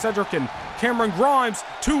bout against Cedric and Cameron Grimes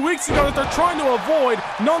 2 weeks ago that they're trying to avoid.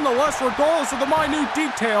 Nonetheless, regardless of the minute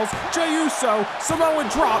details, Jey Uso, Samoan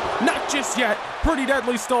drop, not just yet. Pretty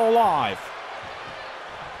deadly, still alive.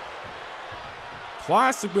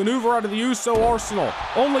 Classic maneuver out of the Uso arsenal.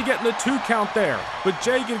 Only getting the 2 count there, but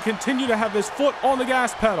Jey can continue to have his foot on the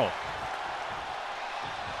gas pedal.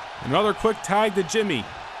 Another quick tag to Jimmy.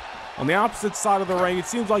 On the opposite side of the ring, it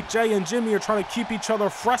seems like Jey and Jimmy are trying to keep each other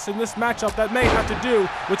fresh in this matchup. That may have to do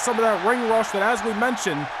with some of that ring rush that, as we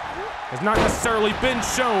mentioned, has not necessarily been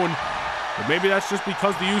shown. But maybe that's just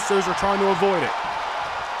because the Usos are trying to avoid it.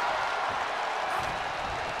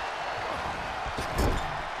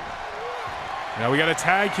 Now we got a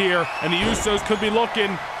tag here, and the Usos could be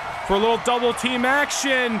looking for a little double team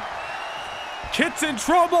action. Kit's in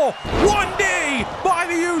trouble. 1D by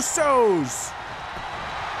the Usos.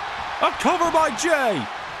 A cover by Jey.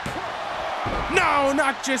 No,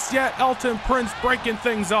 not just yet. Elton Prince breaking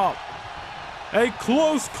things up. A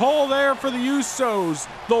close call there for the Usos.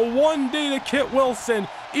 The 1D to Kit Wilson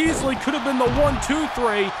easily could have been the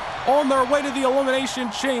 1-2-3 on their way to the Elimination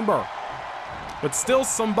Chamber. But still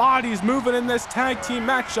some bodies moving in this tag team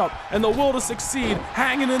matchup, and the will to succeed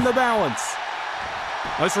hanging in the balance.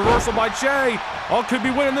 Nice reversal by Jey. Oh, could be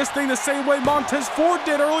winning this thing the same way Montez Ford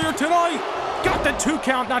did earlier tonight. Got the 2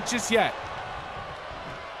 count, not just yet.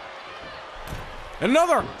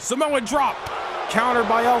 Another Samoan drop. Countered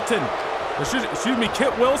by Elton. Excuse me,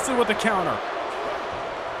 Kit Wilson with a counter.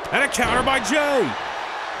 And a counter by Jey.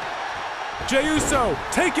 Jey Uso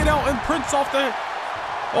taking Elton Prince off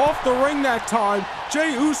the ring that time.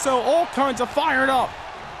 Jey Uso all kinds of fired up.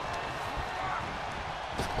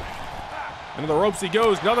 Into the ropes he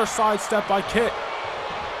goes. Another sidestep by Kit.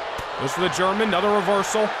 Goes for the German. Another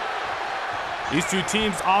reversal. These two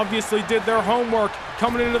teams obviously did their homework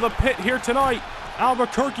coming into the pit here tonight.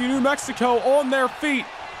 Albuquerque, New Mexico on their feet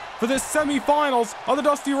for this semifinals of the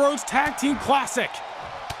Dusty Rhodes Tag Team Classic.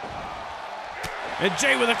 And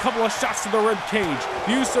Jey with a couple of shots to the rib cage.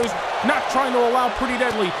 The Usos not trying to allow Pretty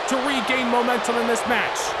Deadly to regain momentum in this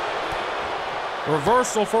match.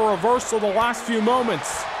 Reversal for reversal the last few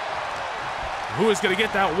moments. Who is going to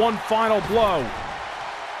get that one final blow?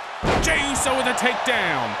 Jey Uso with a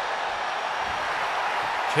takedown.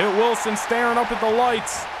 Kit Wilson staring up at the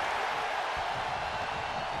lights.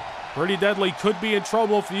 Pretty Deadly could be in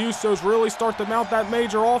trouble if the Usos really start to mount that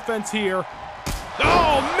major offense here.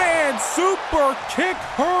 Oh man, super kick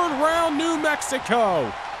heard round New Mexico.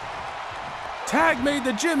 Tag made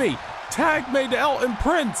to Jimmy. Tag made to Elton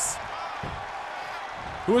Prince.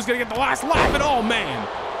 Who is going to get the last laugh at all, man?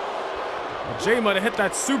 Well, Jey might have hit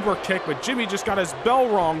that super kick, but Jimmy just got his bell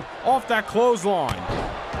rung off that clothesline.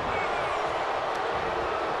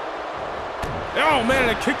 Oh man,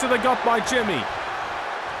 and a kick to the gut by Jimmy.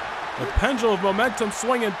 The pendulum of momentum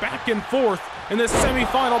swinging back and forth in this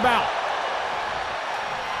semifinal bout.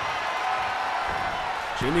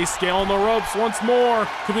 Jimmy scaling the ropes once more.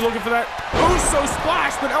 Could be looking for that Uso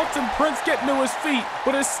splash, but Elton Prince getting to his feet,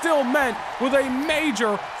 but is still met with a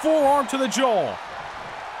major forearm to the jaw.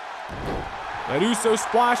 That Uso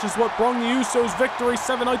splash is what brought the Usos victory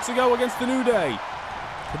 7 nights ago against the New Day.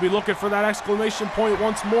 Could be looking for that exclamation point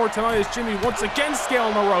once more tonight as Jimmy once again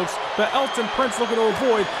scaling the ropes, but Elton Prince looking to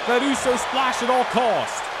avoid that Uso splash at all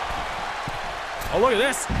costs. Oh, look at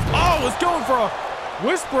this. Oh, was going for a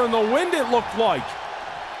whisper in the wind, it looked like.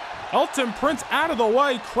 Elton Prince out of the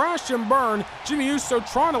way, crash and burn. Jimmy Uso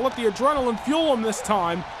trying to let the adrenaline fuel him this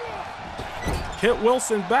time. Kit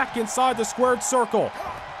Wilson back inside the squared circle.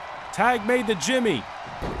 Tag made to Jimmy.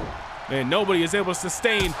 And nobody is able to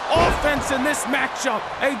sustain offense in this matchup.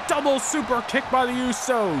 A double super kick by the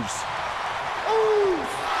Usos. Ooh.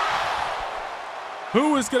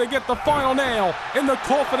 Who is going to get the final nail in the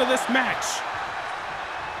coffin of this match?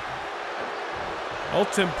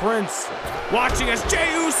 Elton Prince watching as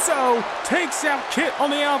Jey Uso takes out Kit on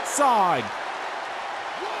the outside.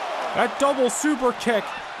 That double super kick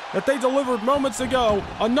that they delivered moments ago,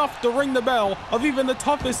 enough to ring the bell of even the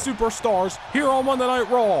toughest superstars here on Monday Night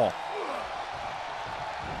Raw.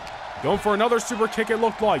 Going for another super kick, it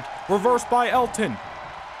looked like. Reversed by Elton.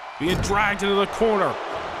 being dragged into the corner.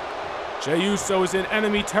 Jey Uso is in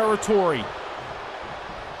enemy territory.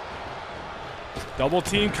 Double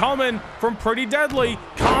team coming from Pretty Deadly.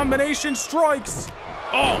 Combination strikes.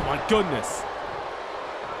 Oh my goodness.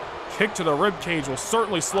 Kick to the ribcage will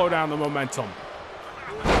certainly slow down the momentum.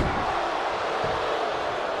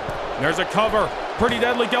 There's a cover. Pretty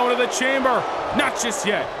Deadly going to the chamber. Not just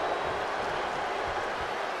yet.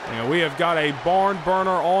 And we have got a barn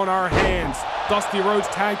burner on our hands. Dusty Rhodes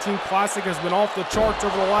Tag Team Classic has been off the charts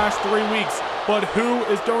over the last 3 weeks. But who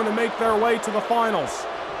is going to make their way to the finals?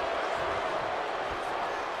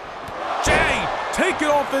 Jey, take it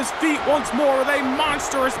off his feet once more with a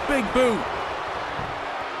monstrous big boot.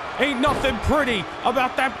 Ain't nothing pretty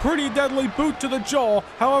about that Pretty Deadly boot to the jaw.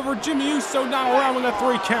 However, Jimmy Uso now allowing a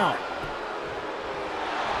 3 count.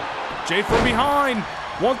 Jey from behind.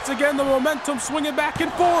 Once again, the momentum swinging back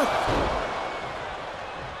and forth.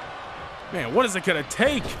 Man, what is it gonna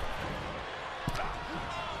take?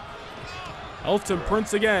 Elton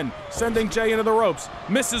Prince again, sending Jey into the ropes.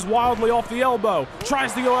 Misses wildly off the elbow.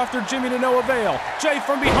 Tries to go after Jimmy to no avail. Jey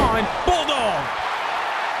from behind. Bulldog.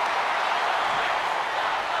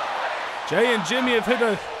 Jey and Jimmy have hit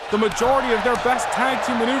the majority of their best tag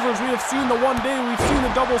team maneuvers. We have seen the one day, we've seen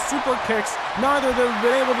the double super kicks. Neither of them have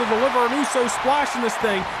been able to deliver an Uso splash in this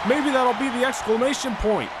thing. Maybe that'll be the exclamation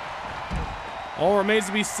point. All remains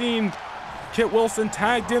to be seen. Kit Wilson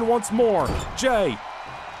tagged in once more. Jey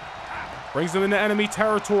brings him into enemy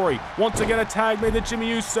territory. Once again, a tag made to Jimmy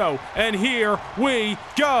Uso. And here we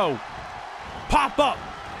go. Pop up.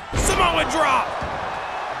 Samoa drop.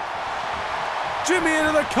 Jimmy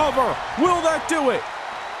into the cover. Will that do it?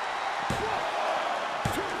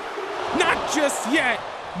 Not just yet.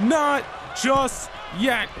 Not just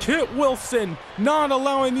yet. Kit Wilson not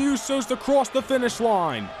allowing the Usos to cross the finish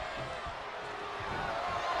line.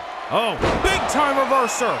 Oh, big time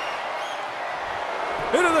reverser.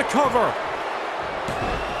 Into the cover.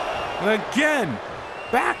 And again,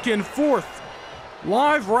 back and forth.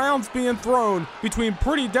 Live rounds being thrown between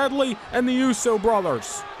Pretty Deadly and the Uso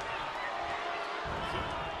brothers.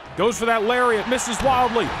 Goes for that lariat, misses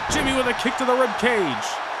wildly. Jimmy with a kick to the rib cage.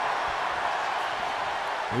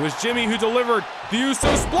 It was Jimmy who delivered the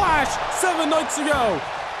Uso splash 7 nights ago.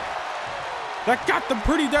 That got the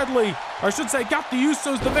Pretty Deadly, or I should say got the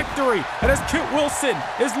Usos the victory. And as Kit Wilson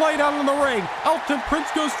is laid out in the ring, Elton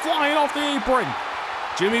Prince goes flying off the apron.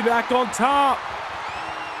 Jimmy back on top.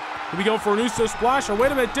 Did we go for an Uso splash, or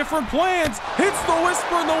wait a minute, different plans. Hits the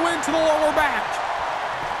Whisper in the wind to the lower back.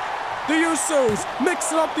 The Usos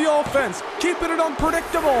mixing up the offense, keeping it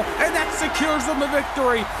unpredictable, and that secures them the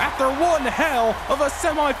victory after one hell of a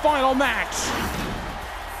semifinal match.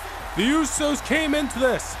 The Usos came into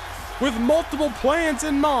this with multiple plans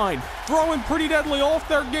in mind, throwing Pretty Deadly off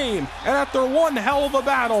their game, and after one hell of a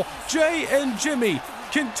battle, Jey and Jimmy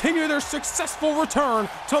continue their successful return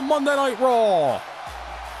to Monday Night Raw.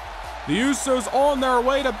 The Usos on their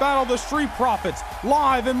way to battle the Street Profits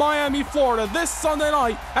live in Miami, Florida this Sunday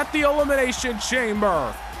night at the Elimination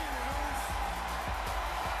Chamber.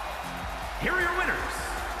 Here are your winners,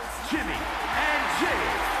 Jimmy and Jey,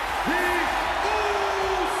 the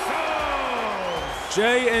Usos.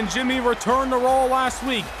 Jey and Jimmy returned to Raw last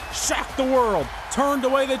week, shocked the world, turned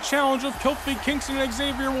away the challenge of Kofi Kingston and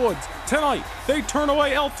Xavier Woods. Tonight, they turn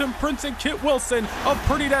away Elton Prince and Kit Wilson of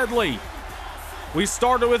Pretty Deadly. We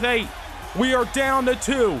started with 8. We are down to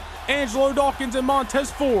 2. Angelo Dawkins and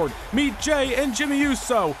Montez Ford meet Jey and Jimmy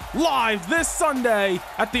Uso live this Sunday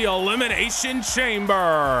at the Elimination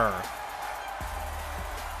Chamber.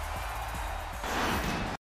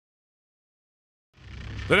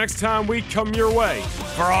 The next time we come your way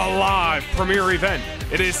for a live premiere event,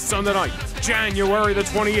 it is Sunday night, January the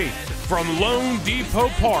 28th, from Lone Depot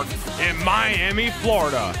Park in Miami,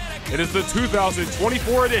 Florida. It is the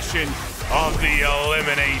 2024 edition of the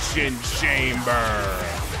Elimination Chamber.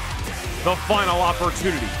 The final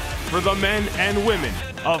opportunity for the men and women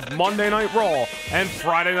of Monday Night Raw and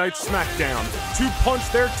Friday Night SmackDown to punch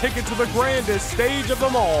their ticket to the grandest stage of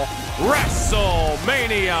them all,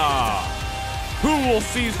 WrestleMania. Who will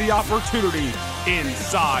seize the opportunity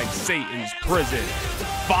inside Satan's prison?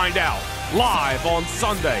 Find out live on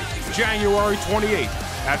Sunday, January 28th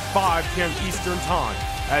at 5 p.m. Eastern Time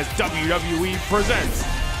as WWE presents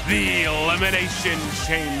the Elimination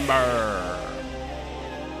Chamber.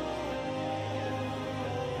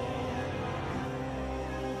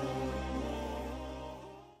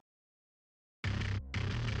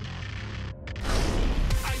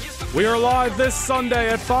 We are live this Sunday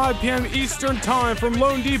at 5 p.m. Eastern Time from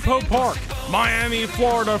Lone Depot Park, Miami,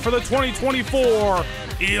 Florida for the 2024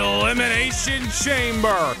 Elimination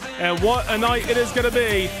Chamber. And what a night it is going to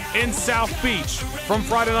be in South Beach. From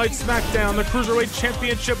Friday Night SmackDown, the Cruiserweight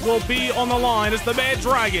Championship will be on the line as the Mad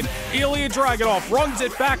Dragon, Ilya Dragunov, runs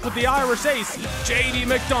it back with the Irish Ace, JD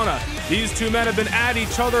McDonough. These two men have been at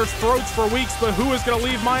each other's throats for weeks, but who is going to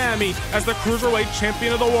leave Miami as the Cruiserweight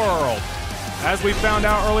Champion of the world? As we found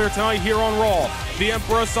out earlier tonight here on Raw, the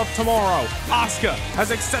Empress of Tomorrow, Asuka,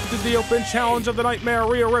 has accepted the open challenge of the Nightmare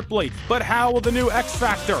Rhea Ripley. But how will the new X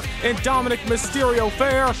Factor and Dominic Mysterio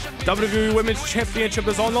fare? WWE Women's Championship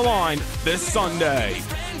is on the line this Sunday.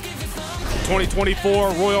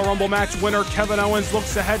 2024 Royal Rumble match winner Kevin Owens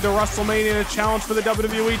looks ahead to WrestleMania to challenge for the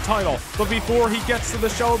WWE title. But before he gets to the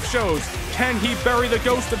show of shows, can he bury the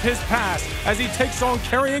ghost of his past as he takes on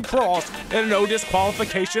Karrion Kross in a no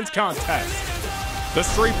disqualifications contest? The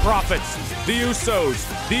Street Profits, the Usos,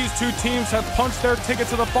 these two teams have punched their ticket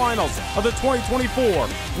to the finals of the 2024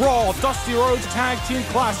 Raw Dusty Rhodes Tag Team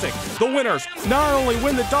Classic. The winners not only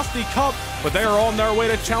win the Dusty Cup, but they are on their way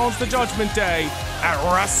to challenge the Judgment Day at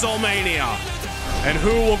WrestleMania. And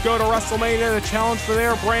who will go to WrestleMania to challenge for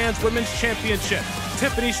their brand's Women's Championship?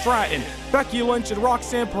 Tiffany Stratton, Becky Lynch, and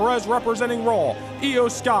Roxanne Perez representing Raw, Io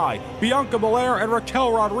Sky, Bianca Belair, and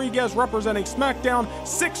Raquel Rodriguez representing SmackDown.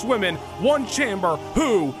 6 women, 1 chamber.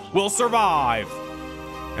 Who will survive?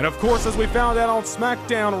 And of course, as we found out on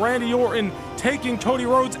SmackDown, Randy Orton taking Cody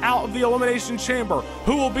Rhodes out of the Elimination Chamber.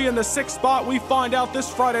 Who will be in the 6th spot? We find out this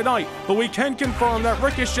Friday night. But we can confirm that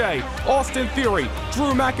Ricochet, Austin Theory,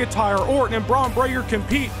 Drew McIntyre, Orton, and Braun Breaker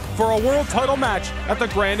compete for a world title match at the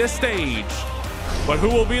grandest stage. But who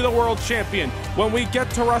will be the world champion? When we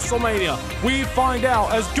get to WrestleMania, we find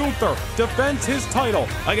out as Gunther defends his title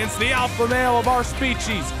against the alpha male of our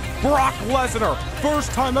species, Brock Lesnar.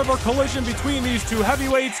 First time ever collision between these two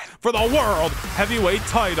heavyweights for the World Heavyweight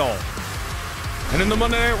title. And in the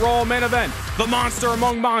Monday Night Raw main event, the monster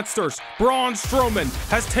among monsters, Braun Strowman,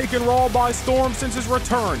 has taken Raw by storm since his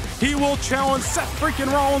return. He will challenge Seth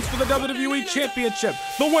freaking Rollins for the WWE Championship.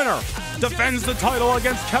 The winner defends the title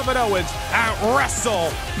against Kevin Owens at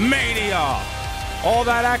WrestleMania. All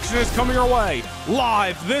that action is coming your way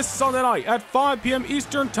live this Sunday night at 5 p.m.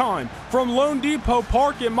 Eastern Time from Lone Depot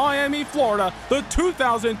Park in Miami, Florida, the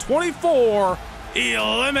 2024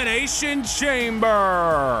 Elimination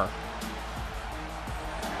Chamber.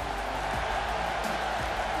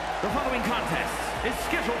 The following contest is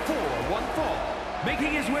scheduled for one fall.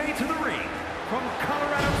 Making his way to the ring from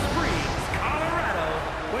Colorado Springs, Colorado,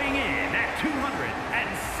 weighing in at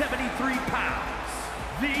 273 pounds,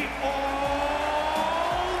 the almighty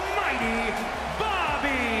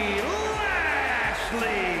Bobby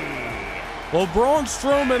Lashley. Well, Braun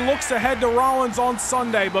Strowman looks ahead to Rollins on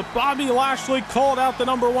Sunday, but Bobby Lashley called out the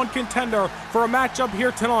 #1 contender for a matchup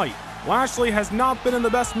here tonight. Lashley has not been in the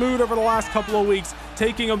best mood over the last couple of weeks,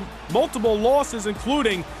 taking multiple losses,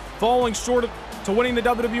 including falling short to winning the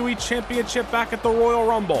WWE Championship back at the Royal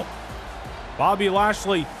Rumble. Bobby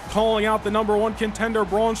Lashley calling out the #1 contender,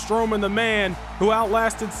 Braun Strowman, the man who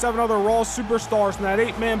outlasted 7 other Raw superstars in that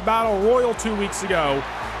 8-man battle royal 2 weeks ago.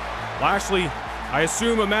 Lashley, I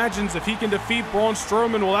assume, imagines if he can defeat Braun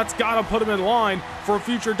Strowman, well, that's got to put him in line for a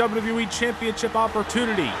future WWE Championship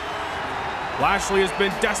opportunity. Lashley has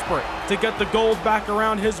been desperate to get the gold back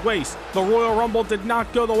around his waist. The Royal Rumble did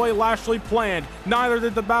not go the way Lashley planned. Neither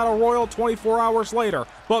did the Battle Royal 24 hours later.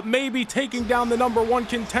 But maybe taking down the #1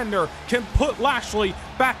 contender can put Lashley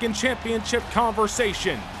back in championship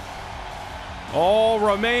conversation. All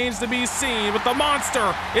remains to be seen, but the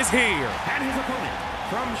monster is here. And his opponent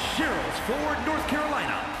from Sherrills Ford, North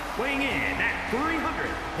Carolina, weighing in at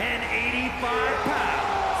 385 pounds,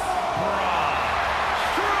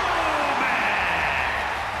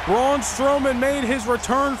 Braun Strowman made his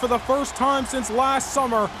return for the first time since last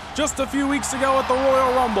summer, just a few weeks ago at the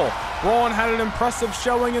Royal Rumble. Braun had an impressive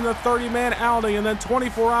showing in the 30-man outing, and then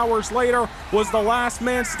 24 hours later was the last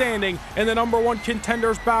man standing in the #1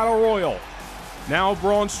 contenders battle royal. Now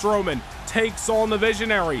Braun Strowman takes on the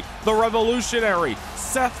visionary, the revolutionary,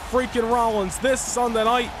 Seth freaking Rollins this Sunday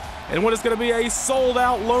night in what is going to be a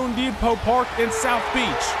sold-out Lone Depot Park in South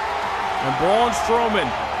Beach. And Braun Strowman,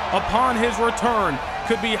 upon his return,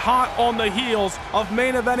 could be hot on the heels of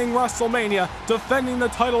main eventing WrestleMania, defending the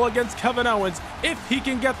title against Kevin Owens if he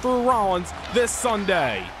can get through Rollins this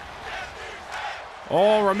Sunday.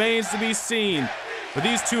 All remains to be seen. But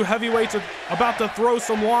these two heavyweights are about to throw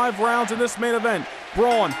some live rounds in this main event.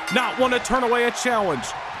 Braun not one to turn away a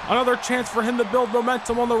challenge. Another chance for him to build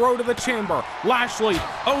momentum on the road to the chamber. Lashley,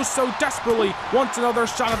 oh so desperately, wants another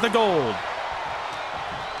shot at the gold.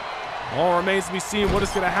 All remains to be seen what is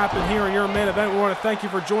going to happen here in your main event. We want to thank you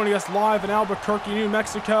for joining us live in Albuquerque, New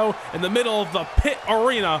Mexico, in the middle of the Pit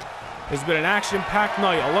Arena. It's been an action-packed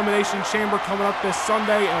night. Elimination Chamber coming up this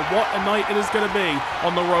Sunday, and what a night it is going to be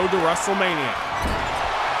on the road to WrestleMania.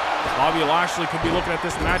 Bobby Lashley could be looking at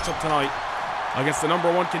this matchup tonight against the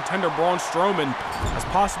 #1 contender Braun Strowman as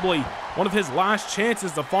possibly one of his last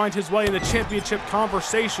chances to find his way in the championship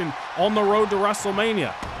conversation on the road to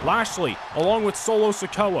WrestleMania. Lashley, along with Solo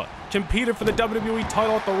Sikoa, competed for the WWE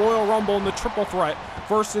title at the Royal Rumble in the triple threat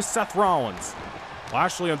versus Seth Rollins.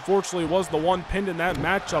 Lashley, unfortunately, was the one pinned in that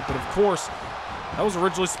matchup, and of course, that was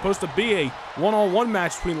originally supposed to be a one-on-one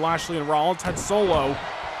match between Lashley and Rollins. Had Solo,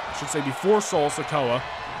 I should say before Solo Sikoa,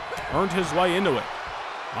 earned his way into it.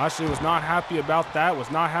 Lashley was not happy about that, was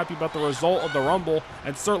not happy about the result of the Rumble,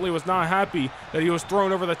 and certainly was not happy that he was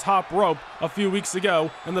thrown over the top rope a few weeks ago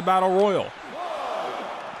in the Battle Royal.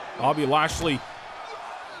 Bobby Lashley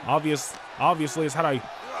obviously has had a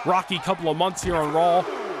rocky couple of months here on Raw,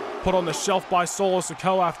 put on the shelf by Solo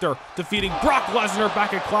Sikoa after defeating Brock Lesnar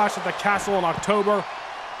back at Clash at the Castle in October.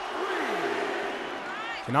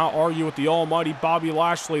 Cannot argue with the almighty Bobby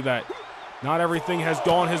Lashley that not everything has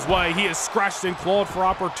gone his way. He has scratched and clawed for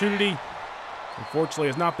opportunity. Unfortunately,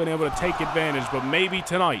 has not been able to take advantage, but maybe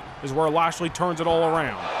tonight is where Lashley turns it all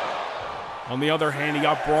around. On the other hand, he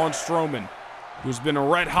got Braun Strowman, who's been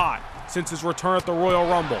red hot since his return at the Royal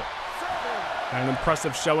Rumble. Had an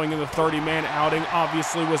impressive showing in the 30-man outing.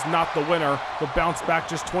 Obviously was not the winner, but bounced back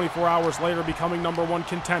just 24 hours later, becoming #1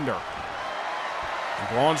 contender. And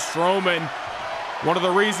Braun Strowman, one of the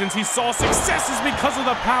reasons he saw success is because of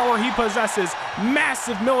the power he possesses.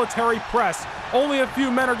 Massive military press. Only a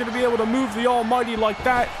few men are going to be able to move the almighty like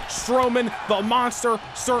that. Strowman, the monster,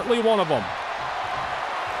 certainly one of them.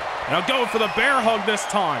 Now going for the bear hug this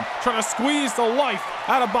time, trying to squeeze the life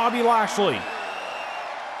out of Bobby Lashley.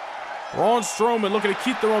 Braun Strowman looking to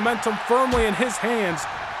keep the momentum firmly in his hands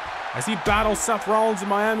as he battles Seth Rollins in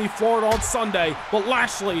Miami, Florida on Sunday, but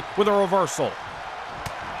Lashley with a reversal.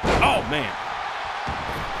 Oh, man.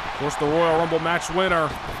 Of course, the Royal Rumble match winner,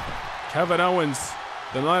 Kevin Owens,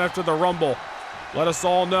 the night after the Rumble, let us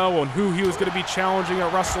all know on who he was going to be challenging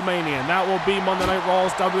at WrestleMania, and that will be Monday Night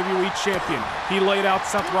Raw's WWE Champion. He laid out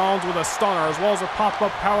Seth Rollins with a stunner as well as a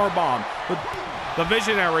pop-up powerbomb. But the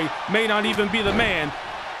Visionary may not even be the man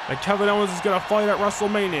that Kevin Owens is going to fight at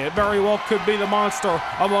WrestleMania. It very well could be the monster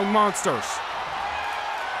among monsters.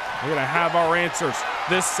 We're going to have our answers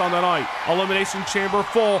this Sunday night. Elimination Chamber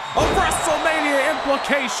full of WrestleMania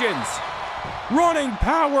implications. Running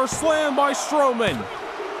power slam by Strowman.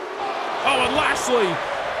 Oh, and Lashley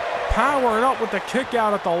powering up with the kick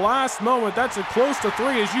out at the last moment. That's as close to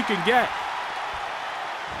 3 as you can get.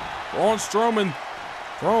 Braun Strowman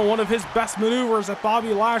throwing one of his best maneuvers at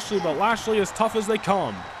Bobby Lashley, but Lashley as tough as they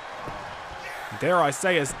come. Dare I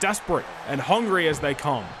say, as desperate and hungry as they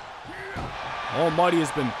come. Almighty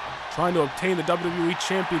has been trying to obtain the WWE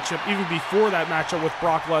Championship even before that matchup with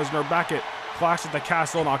Brock Lesnar back at Clash at the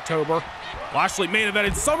Castle in October. Lashley main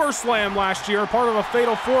evented SummerSlam last year, part of a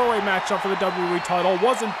fatal 4-way matchup for the WWE title.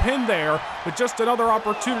 Wasn't pinned there, but just another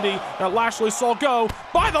opportunity that Lashley saw go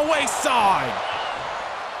by the wayside.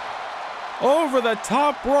 Over the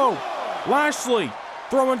top rope. Lashley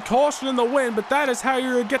throwing caution in the wind, but that is how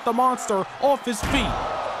you're going to get the monster off his feet.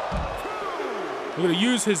 We're going to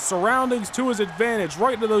use his surroundings to his advantage,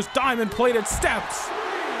 right into those diamond-plated steps.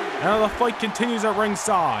 Now the fight continues at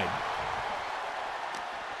ringside.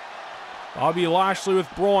 Bobby Lashley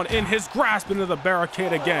with Braun in his grasp into the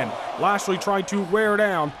barricade again. Lashley trying to wear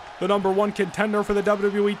down the #1 contender for the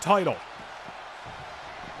WWE title.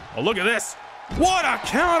 Oh, look at this. What a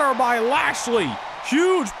counter by Lashley.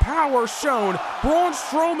 Huge power shown. Braun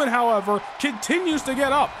Strowman, however, continues to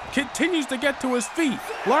get up, continues to get to his feet.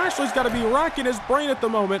 Lashley's got to be racking his brain at the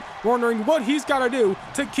moment, wondering what he's got to do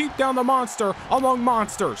to keep down the monster among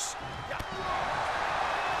monsters.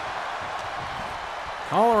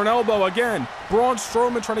 Collar and elbow again. Braun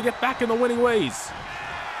Strowman trying to get back in the winning ways.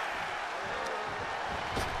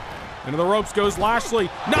 Into the ropes goes Lashley,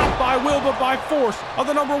 not by will but by force of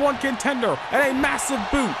the #1 contender, and a massive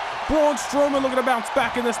boot. Braun Strowman looking to bounce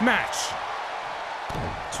back in this match.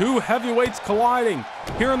 Two heavyweights colliding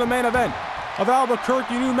here in the main event of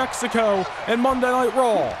Albuquerque, New Mexico, and Monday Night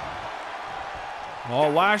Raw. Oh,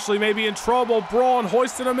 Lashley may be in trouble. Braun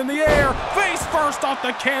hoisting him in the air. Face first off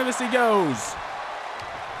the canvas he goes.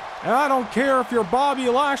 And I don't care if you're Bobby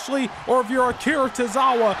Lashley or if you're Akira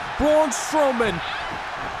Tozawa, Braun Strowman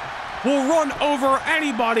will run over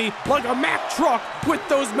anybody like a Mack truck with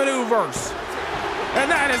those maneuvers. And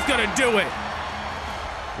that is gonna do it.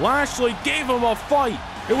 Lashley gave him a fight.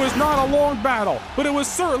 It was not a long battle, but it was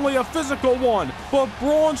certainly a physical one. But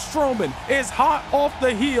Braun Strowman is hot off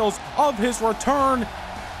the heels of his return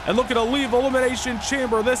and looking to leave Elimination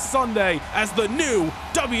Chamber this Sunday as the new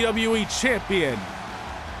WWE Champion.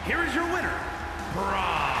 Here is your winner,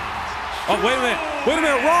 Braun. Oh, wait a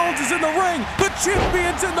minute, Rollins is in the ring, the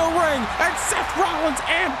champion's in the ring, and Seth Rollins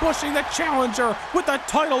ambushing the challenger with the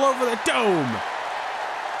title over the dome.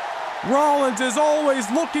 Rollins is always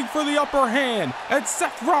looking for the upper hand, and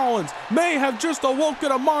Seth Rollins may have just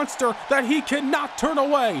awoken a monster that he cannot turn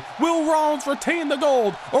away. Will Rollins retain the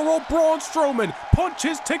gold, or will Braun Strowman punch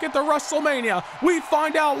his ticket to WrestleMania? We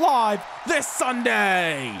find out live this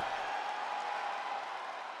Sunday.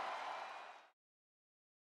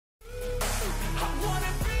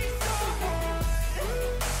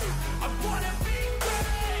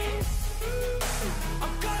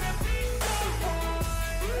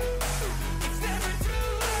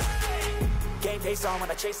 Face on when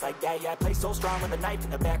I chase like that, yeah, I play so strong with a knife in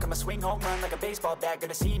the back. I'ma swing home run like a baseball bat.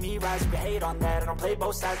 Gonna see me rise, if you hate on that. I don't play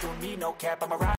both sides, doing me no cap, I'm a ride.